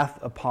and wrath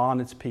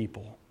upon its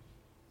people.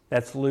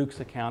 That's Luke's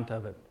account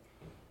of it.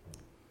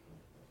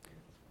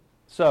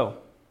 So,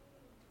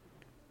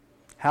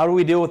 how do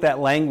we deal with that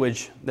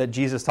language that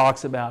Jesus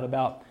talks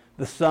about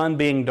the sun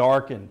being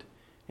darkened,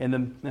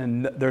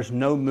 and there's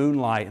no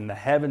moonlight, and the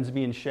heavens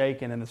being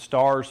shaken, and the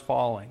stars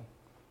falling?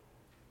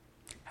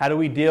 How do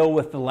we deal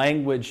with the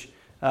language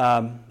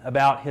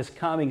about his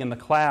coming in the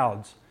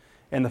clouds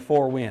and the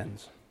four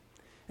winds?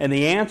 And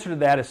the answer to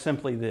that is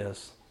simply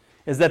this,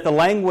 is that the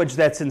language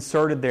that's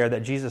inserted there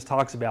that Jesus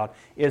talks about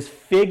is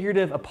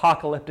figurative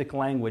apocalyptic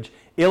language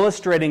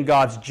illustrating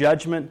God's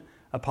judgment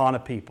upon a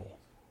people.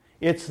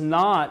 It's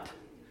not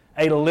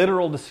a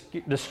literal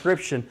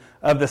description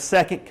of the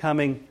second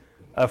coming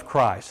of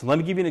Christ. And let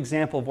me give you an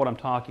example of what I'm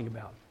talking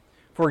about.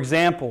 For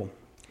example,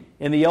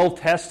 in the Old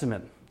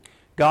Testament,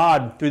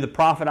 God, through the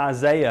prophet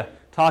Isaiah,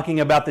 talking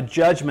about the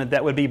judgment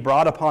that would be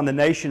brought upon the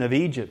nation of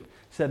Egypt,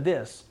 said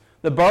this,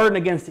 the burden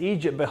against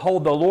Egypt,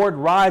 behold, the Lord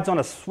rides on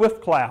a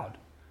swift cloud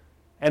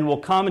and will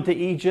come into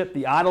Egypt.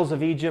 The idols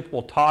of Egypt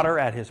will totter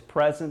at his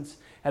presence,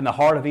 and the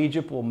heart of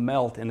Egypt will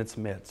melt in its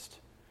midst.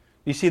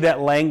 You see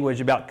that language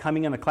about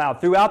coming in a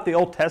cloud. Throughout the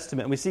Old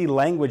Testament, we see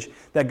language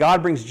that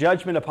God brings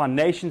judgment upon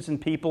nations and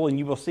people, and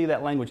you will see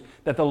that language,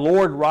 that the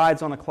Lord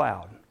rides on a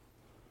cloud.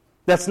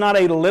 That's not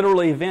a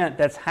literal event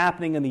that's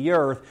happening in the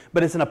earth,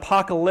 but it's an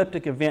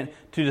apocalyptic event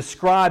to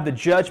describe the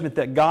judgment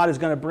that God is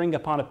going to bring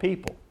upon a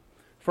people.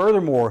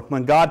 Furthermore,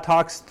 when God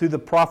talks through the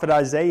prophet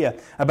Isaiah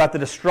about the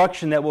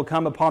destruction that will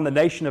come upon the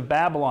nation of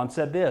Babylon,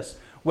 said this,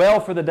 well,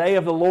 for the day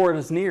of the Lord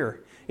is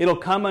near. It'll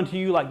come unto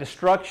you like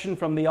destruction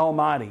from the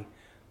Almighty.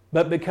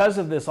 But because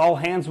of this, all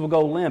hands will go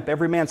limp.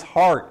 Every man's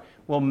heart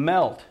will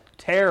melt.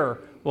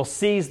 Terror will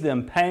seize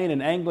them. Pain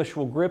and anguish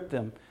will grip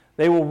them.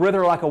 They will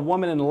wither like a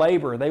woman in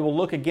labor. They will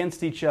look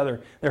against each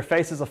other, their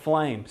faces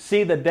aflame.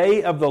 See, the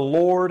day of the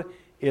Lord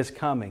is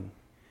coming.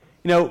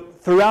 You know,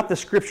 throughout the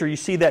Scripture, you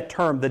see that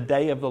term, the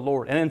day of the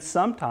Lord. And then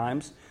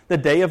sometimes the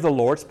day of the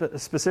Lord,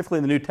 specifically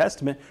in the New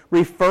Testament,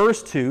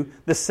 refers to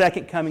the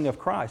second coming of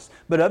Christ.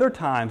 But other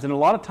times, and a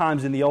lot of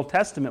times in the Old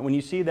Testament, when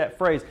you see that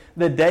phrase,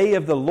 the day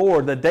of the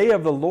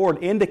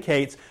Lord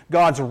indicates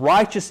God's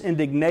righteous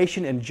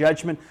indignation and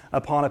judgment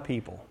upon a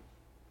people.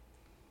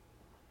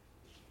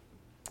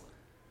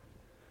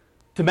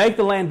 To make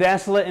the land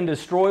desolate and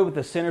destroy with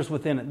the sinners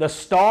within it. The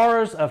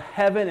stars of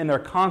heaven and their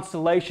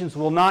constellations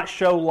will not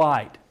show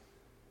light.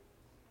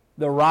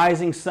 The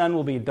rising sun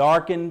will be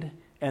darkened,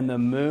 and the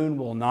moon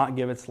will not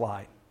give its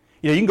light.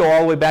 You can go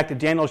all the way back to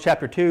Daniel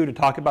chapter 2 to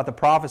talk about the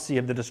prophecy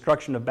of the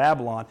destruction of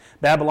Babylon.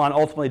 Babylon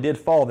ultimately did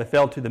fall. They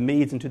fell to the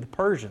Medes and to the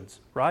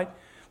Persians, right?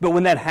 But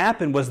when that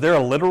happened, was there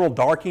a literal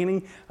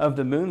darkening of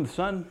the moon and the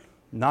sun?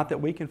 Not that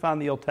we can find in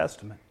the Old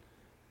Testament.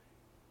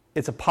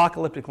 It's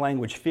apocalyptic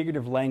language,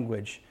 figurative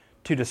language,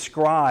 to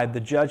describe the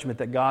judgment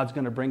that God's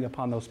going to bring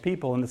upon those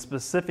people. And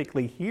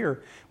specifically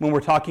here, when we're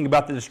talking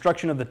about the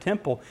destruction of the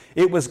temple,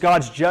 it was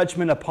God's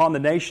judgment upon the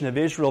nation of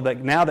Israel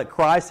that now that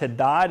Christ had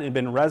died and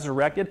been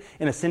resurrected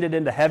and ascended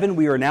into heaven,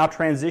 we are now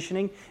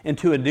transitioning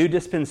into a new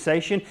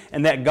dispensation,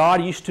 and that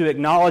God used to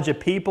acknowledge a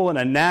people and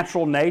a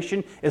natural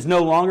nation is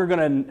no longer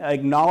going to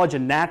acknowledge a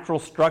natural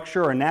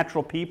structure or a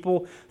natural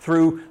people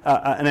through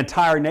an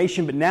entire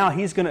nation, but now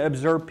He's going to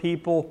observe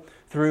people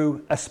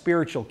through a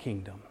spiritual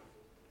kingdom.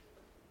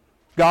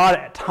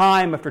 God,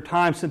 time after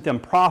time, sent them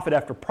prophet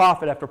after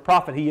prophet after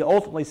prophet. He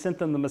ultimately sent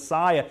them the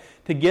Messiah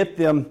to get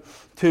them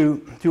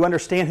to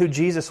understand who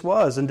Jesus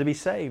was and to be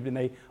saved, and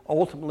they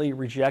ultimately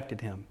rejected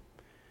Him.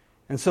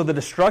 And so the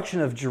destruction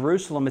of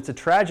Jerusalem, it's a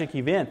tragic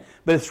event,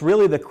 but it's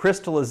really the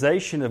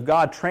crystallization of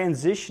God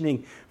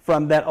transitioning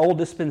from that old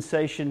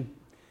dispensation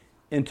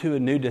into a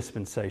new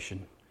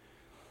dispensation.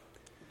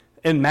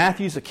 In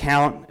Matthew's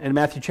account, in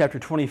Matthew chapter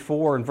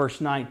 24 and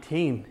verse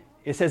 19,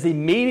 it says,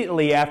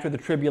 immediately after the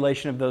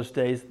tribulation of those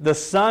days, the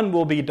sun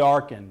will be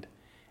darkened,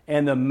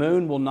 and the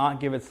moon will not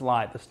give its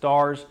light. The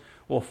stars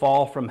will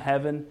fall from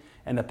heaven,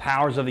 and the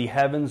powers of the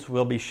heavens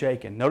will be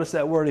shaken. Notice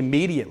that word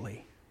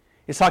immediately.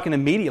 It's talking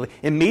immediately.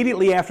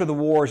 Immediately after the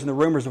wars and the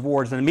rumors of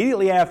wars, and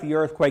immediately after the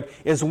earthquake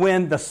is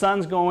when the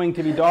sun's going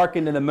to be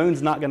darkened and the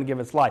moon's not going to give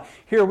its light.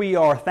 Here we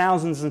are,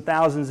 thousands and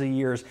thousands of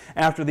years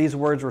after these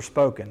words were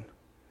spoken.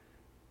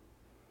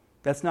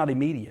 That's not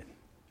immediate.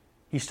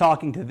 He's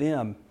talking to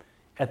them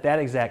at that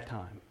exact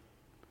time.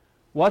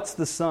 What's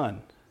the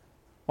sun?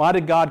 Why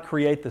did God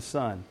create the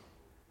sun?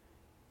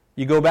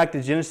 You go back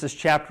to Genesis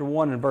chapter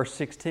 1 and verse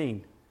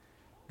 16.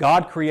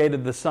 God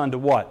created the sun to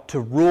what? To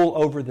rule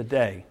over the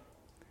day.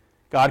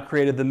 God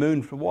created the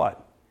moon for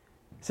what?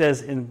 It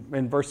says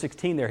in verse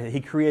 16 there, He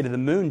created the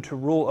moon to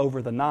rule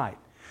over the night.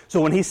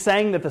 So when He's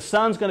saying that the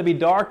sun's going to be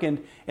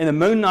darkened and the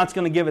moon not's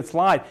going to give its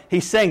light,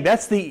 He's saying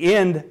that's the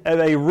end of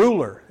a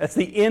ruler. That's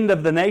the end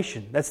of the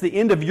nation. That's the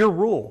end of your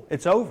rule.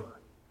 It's over.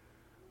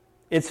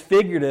 It's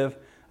figurative,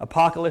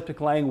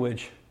 apocalyptic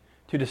language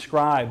to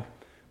describe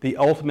the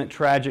ultimate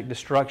tragic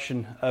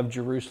destruction of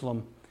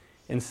Jerusalem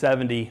in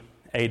 70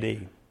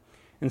 AD.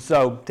 And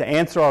so, to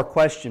answer our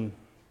question,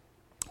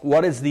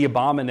 what is the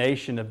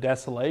abomination of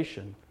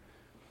desolation?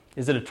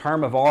 Is it a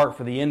term of art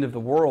for the end of the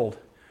world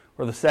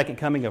or the second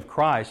coming of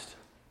Christ?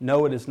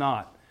 No, it is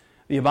not.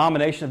 The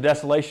abomination of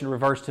desolation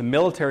refers to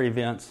military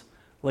events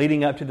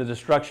leading up to the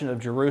destruction of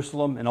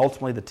Jerusalem and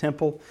ultimately the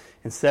temple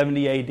in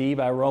 70 AD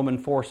by Roman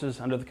forces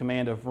under the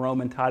command of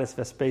Roman Titus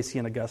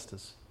Vespasian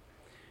Augustus.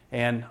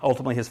 And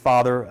ultimately his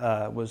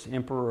father was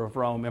Emperor of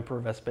Rome, Emperor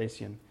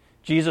Vespasian.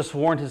 Jesus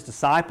warned His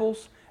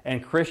disciples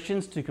and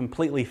Christians to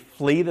completely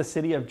flee the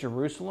city of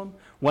Jerusalem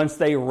once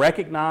they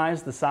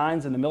recognized the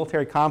signs and the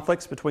military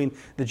conflicts between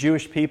the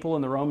Jewish people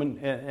and the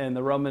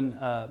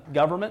Roman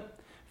government.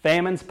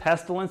 Famines,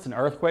 pestilence, and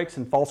earthquakes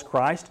and false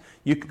Christ.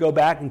 You could go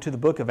back into the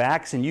book of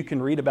Acts and you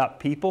can read about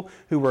people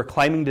who were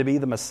claiming to be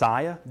the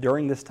Messiah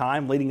during this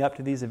time leading up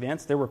to these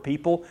events. There were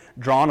people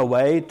drawn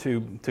away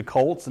to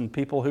cults and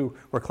people who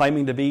were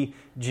claiming to be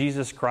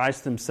Jesus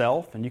Christ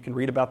Himself, and you can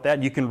read about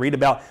that. You can read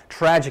about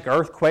tragic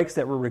earthquakes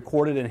that were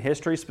recorded in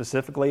history,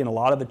 specifically in a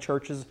lot of the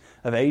churches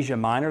of Asia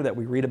Minor that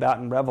we read about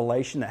in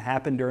Revelation that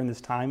happened during this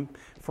time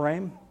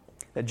frame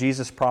that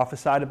Jesus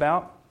prophesied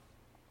about.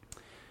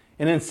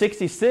 And in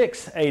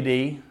 66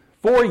 AD,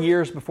 4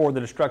 years before the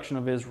destruction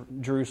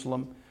of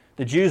Jerusalem,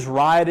 the Jews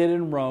rioted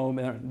in Rome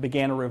and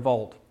began a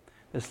revolt.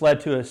 This led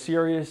to a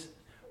serious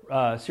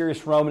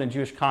Roman and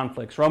Jewish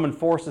conflicts. Roman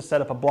forces set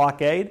up a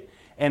blockade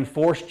and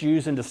forced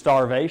Jews into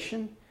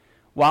starvation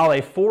while they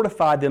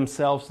fortified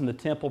themselves in the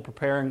temple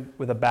preparing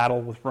with a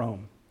battle with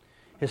Rome.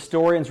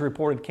 Historians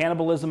reported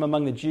cannibalism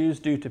among the Jews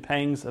due to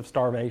pangs of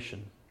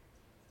starvation.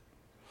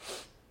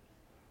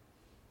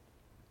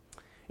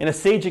 In a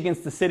siege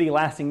against the city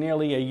lasting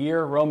nearly a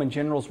year, Roman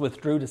generals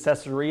withdrew to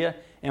Caesarea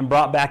and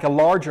brought back a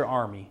larger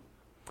army.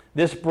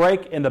 This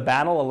break in the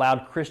battle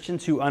allowed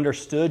Christians who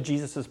understood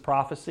Jesus'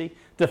 prophecy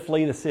to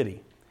flee the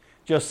city.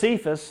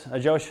 Josephus, a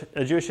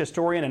Jewish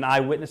historian and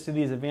eyewitness to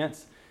these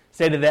events,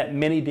 stated that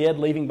many did,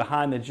 leaving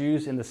behind the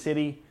Jews in the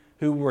city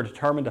who were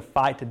determined to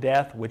fight to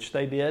death, which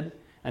they did,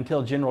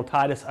 until General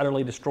Titus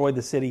utterly destroyed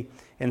the city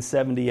in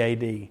 70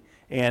 AD.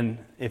 And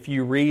if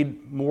you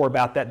read more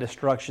about that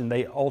destruction,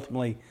 they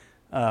ultimately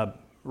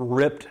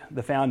ripped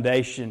the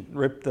foundation,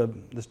 ripped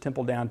this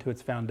temple down to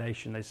its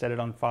foundation. They set it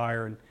on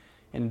fire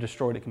and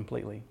destroyed it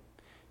completely.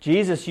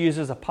 Jesus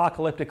uses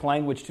apocalyptic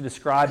language to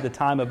describe the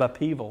time of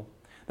upheaval.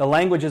 The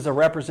language is a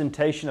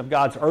representation of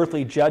God's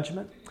earthly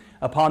judgment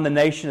upon the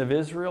nation of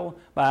Israel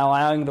by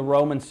allowing the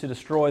Romans to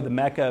destroy the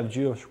Mecca of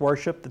Jewish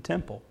worship, the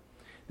temple.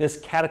 This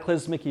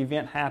cataclysmic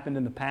event happened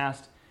in the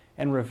past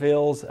and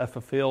reveals a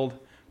fulfilled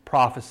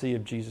prophecy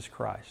of Jesus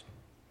Christ.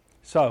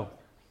 So,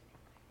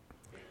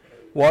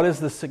 what is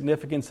the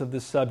significance of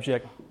this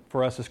subject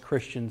for us as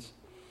Christians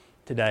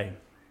today?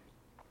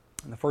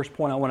 And the first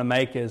point I want to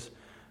make is,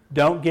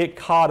 don't get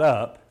caught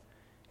up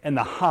in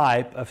the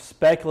hype of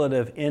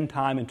speculative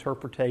end-time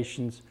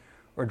interpretations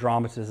or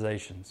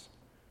dramatizations.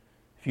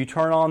 If you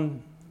turn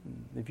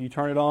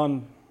it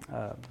on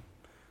a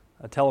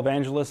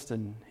televangelist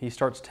and he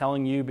starts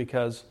telling you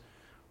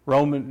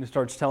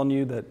starts telling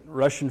you that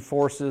Russian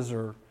forces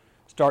are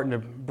starting to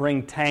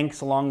bring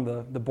tanks along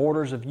the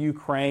borders of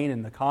Ukraine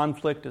and the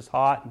conflict is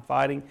hot and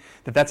fighting,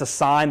 that's a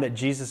sign that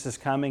Jesus is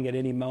coming at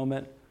any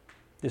moment,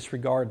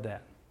 disregard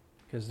that,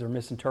 because they're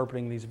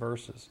misinterpreting these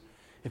verses.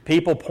 If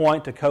people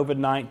point to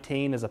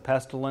COVID-19 as a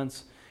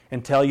pestilence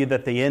and tell you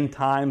that the end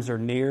times are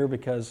near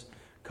because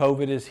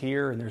COVID is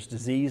here and there's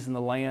disease in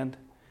the land,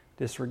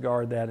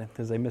 disregard that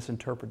because they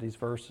misinterpret these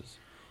verses.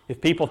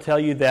 If people tell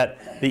you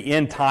that the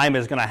end time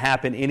is going to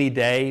happen any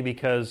day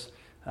because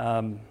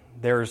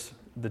there's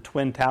the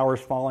Twin Towers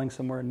falling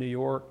somewhere in New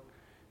York,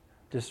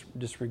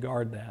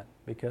 disregard that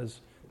because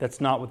that's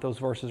not what those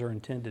verses are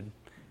intended.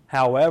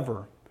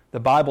 However, the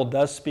Bible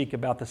does speak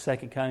about the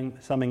second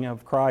coming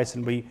of Christ,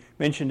 and we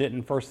mentioned it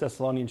in 1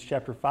 Thessalonians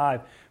chapter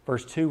 5,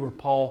 verse 2, where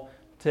Paul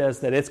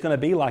says that it's going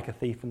to be like a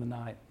thief in the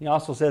night. He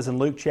also says in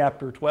Luke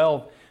chapter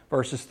 12,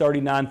 verses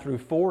 39 through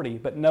 40,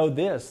 but know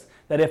this,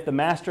 that if the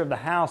master of the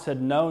house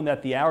had known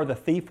that the hour the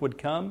thief would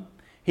come,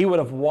 he would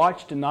have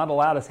watched and not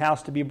allowed his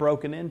house to be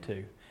broken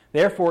into.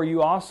 Therefore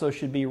you also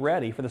should be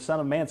ready, for the Son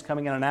of Man is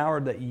coming in an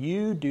hour that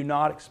you do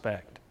not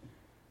expect.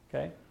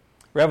 Okay?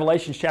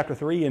 Revelation chapter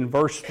 3 and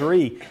verse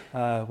 3,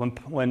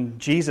 when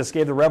Jesus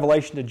gave the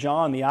revelation to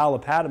John, the Isle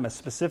of Patmos,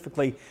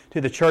 specifically to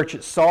the church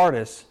at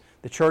Sardis,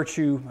 the church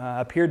who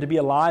appeared to be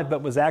alive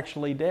but was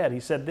actually dead. He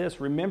said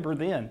this, remember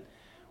then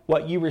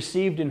what you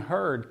received and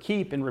heard,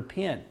 keep and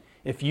repent.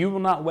 If you will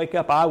not wake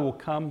up, I will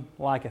come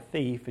like a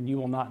thief, and you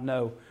will not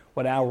know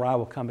what hour I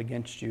will come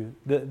against you.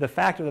 The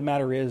fact of the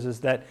matter is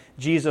that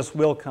Jesus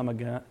will come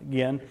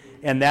again,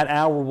 and that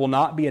hour will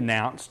not be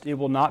announced. It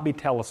will not be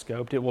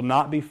telescoped. It will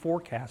not be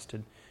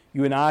forecasted.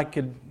 You and I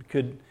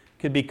could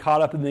be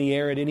caught up in the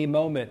air at any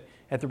moment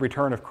at the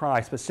return of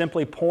Christ, but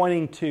simply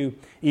pointing to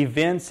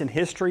events in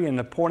history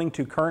and pointing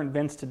to current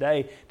events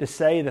today to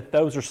say that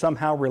those are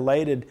somehow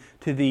related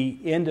to the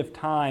end of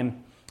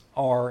time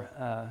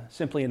are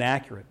simply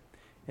inaccurate.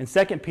 In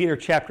 2 Peter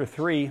chapter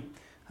 3,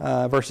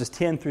 verses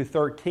 10 through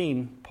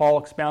 13, Paul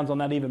expounds on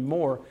that even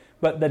more.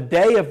 But the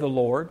day of the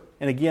Lord,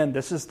 and again,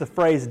 this is the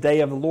phrase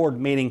day of the Lord,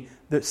 meaning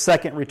the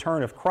second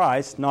return of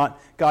Christ, not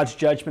God's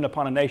judgment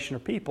upon a nation or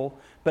people,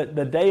 but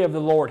the day of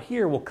the Lord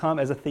here will come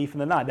as a thief in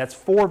the night. That's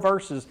 4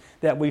 verses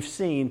that we've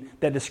seen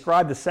that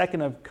describe the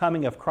second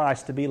coming of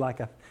Christ to be like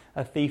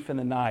a thief in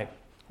the night,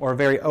 or a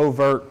very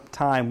overt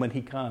time when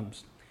he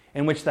comes,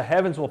 in which the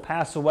heavens will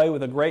pass away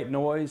with a great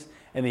noise,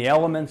 and the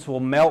elements will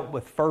melt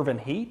with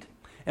fervent heat,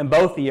 and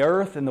both the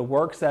earth and the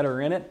works that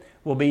are in it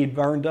will be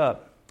burned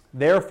up.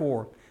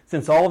 Therefore,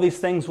 since all these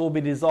things will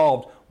be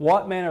dissolved,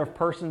 what manner of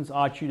persons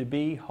ought you to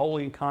be,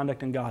 holy in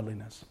conduct and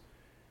godliness?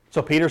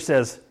 So Peter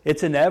says,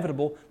 it's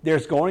inevitable.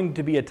 There's going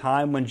to be a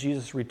time when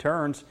Jesus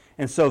returns,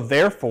 and so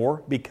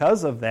therefore,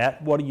 because of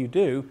that, what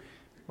do?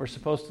 We're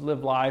supposed to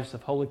live lives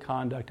of holy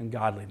conduct and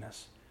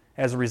godliness.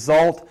 As a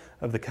result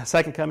of the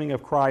second coming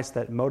of Christ,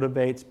 that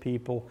motivates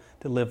people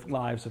to live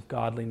lives of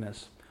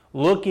godliness,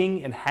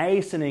 looking and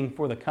hastening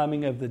for the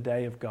coming of the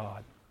day of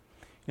God.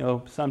 You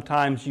know,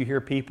 sometimes you hear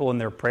people in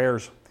their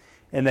prayers,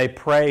 and they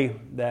pray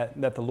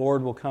that the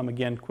Lord will come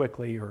again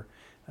quickly, or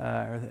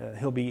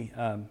He'll be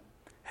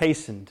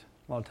hastened.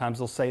 A lot of times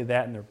they'll say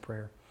that in their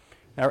prayer.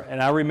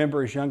 And I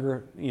remember as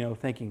younger,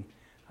 thinking,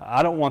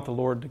 I don't want the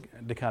Lord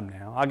to come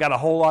now. I got a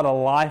whole lot of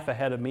life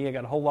ahead of me. I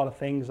got a whole lot of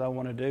things I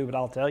want to do. But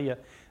I'll tell you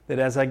that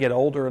as I get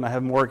older and I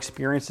have more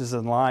experiences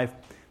in life,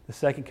 the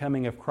second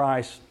coming of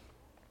Christ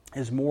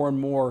is more and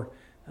more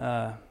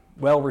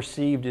well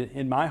received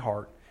in my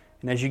heart.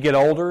 And as you get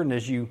older and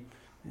as you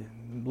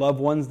loved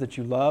ones that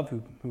you love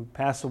who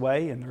pass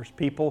away, and there's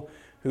people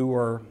who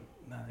are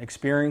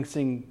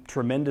experiencing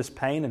tremendous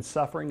pain and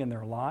suffering in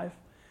their life,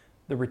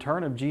 the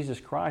return of Jesus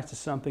Christ is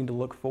something to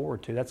look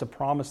forward to. That's a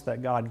promise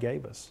that God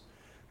gave us.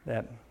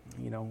 That,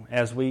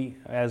 as we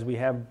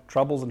have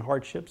troubles and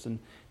hardships and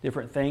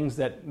different things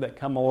that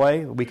come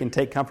away, we can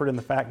take comfort in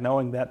the fact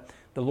knowing that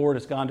the Lord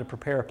has gone to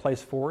prepare a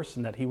place for us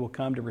and that He will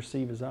come to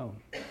receive His own.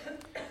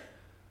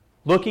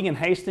 Looking and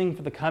hastening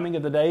for the coming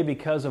of the day,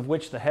 because of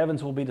which the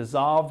heavens will be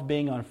dissolved,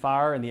 being on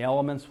fire, and the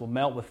elements will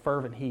melt with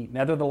fervent heat.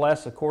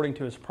 Nevertheless, according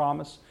to His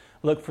promise,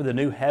 look for the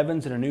new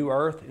heavens and a new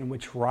earth in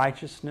which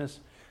righteousness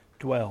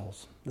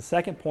dwells. The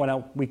second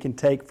point we can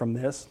take from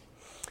this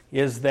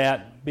is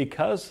that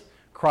because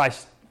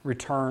Christ's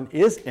return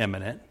is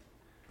imminent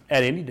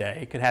at any day,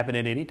 it could happen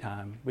at any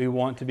time, we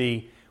want to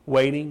be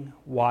waiting,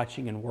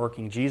 watching, and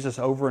working. Jesus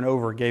over and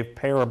over gave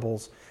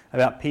parables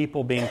about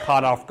people being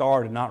caught off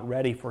guard and not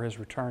ready for His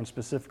return,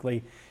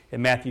 specifically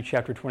in Matthew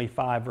chapter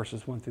 25,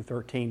 verses 1 through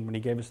 13, when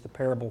He gave us the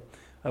parable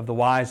of the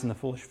wise and the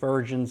foolish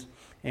virgins,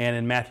 and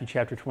in Matthew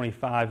chapter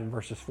 25 and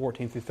verses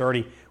 14 through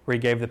 30, where he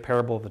gave the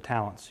parable of the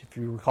talents. If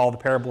you recall the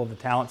parable of the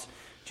talents,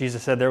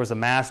 Jesus said there was a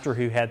master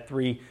who had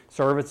 3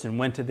 servants and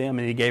went to them,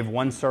 and he gave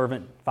one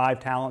servant 5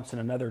 talents and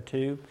another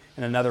 2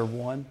 and another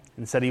 1,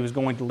 and said he was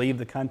going to leave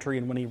the country,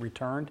 and when he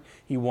returned,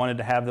 he wanted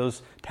to have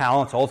those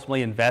talents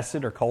ultimately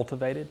invested or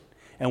cultivated.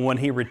 And when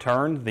he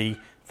returned, the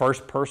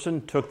first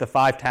person took the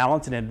 5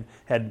 talents and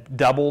had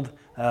doubled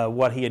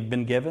what he had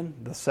been given,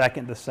 the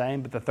second the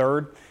same, but the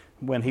third,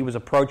 when he was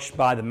approached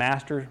by the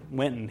master,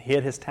 went and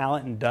hid his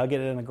talent and dug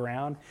it in the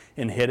ground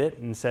and hid it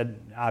and said,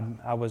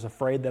 I was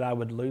afraid that I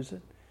would lose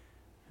it.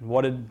 And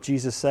what did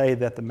Jesus say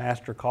that the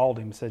master called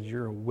him? He said,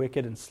 you're a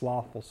wicked and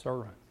slothful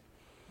servant.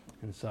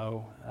 And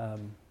so,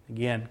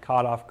 again,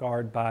 caught off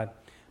guard by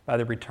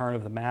the return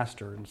of the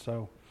master. And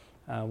so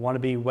I want to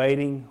be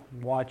waiting,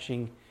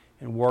 watching,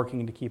 and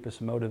working to keep us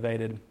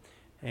motivated.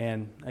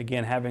 And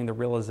again, having the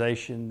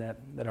realization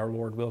that our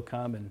Lord will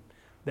come, and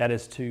that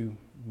is to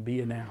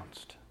be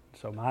announced.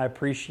 So I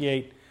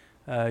appreciate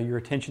your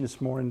attention this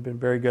morning. Been a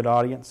very good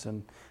audience,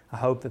 and I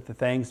hope that the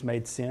things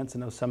made sense. I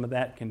know some of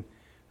that can,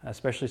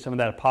 especially some of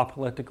that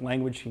apocalyptic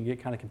language, can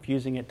get kind of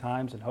confusing at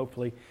times, and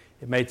hopefully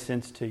it made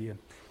sense to you.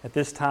 At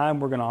this time,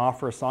 we're going to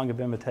offer a song of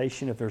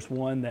invitation. If there's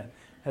one that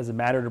has a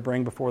matter to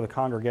bring before the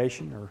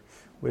congregation or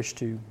wish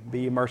to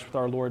be immersed with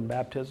our Lord in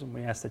baptism,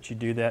 we ask that you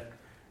do that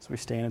as we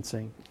stand and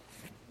sing.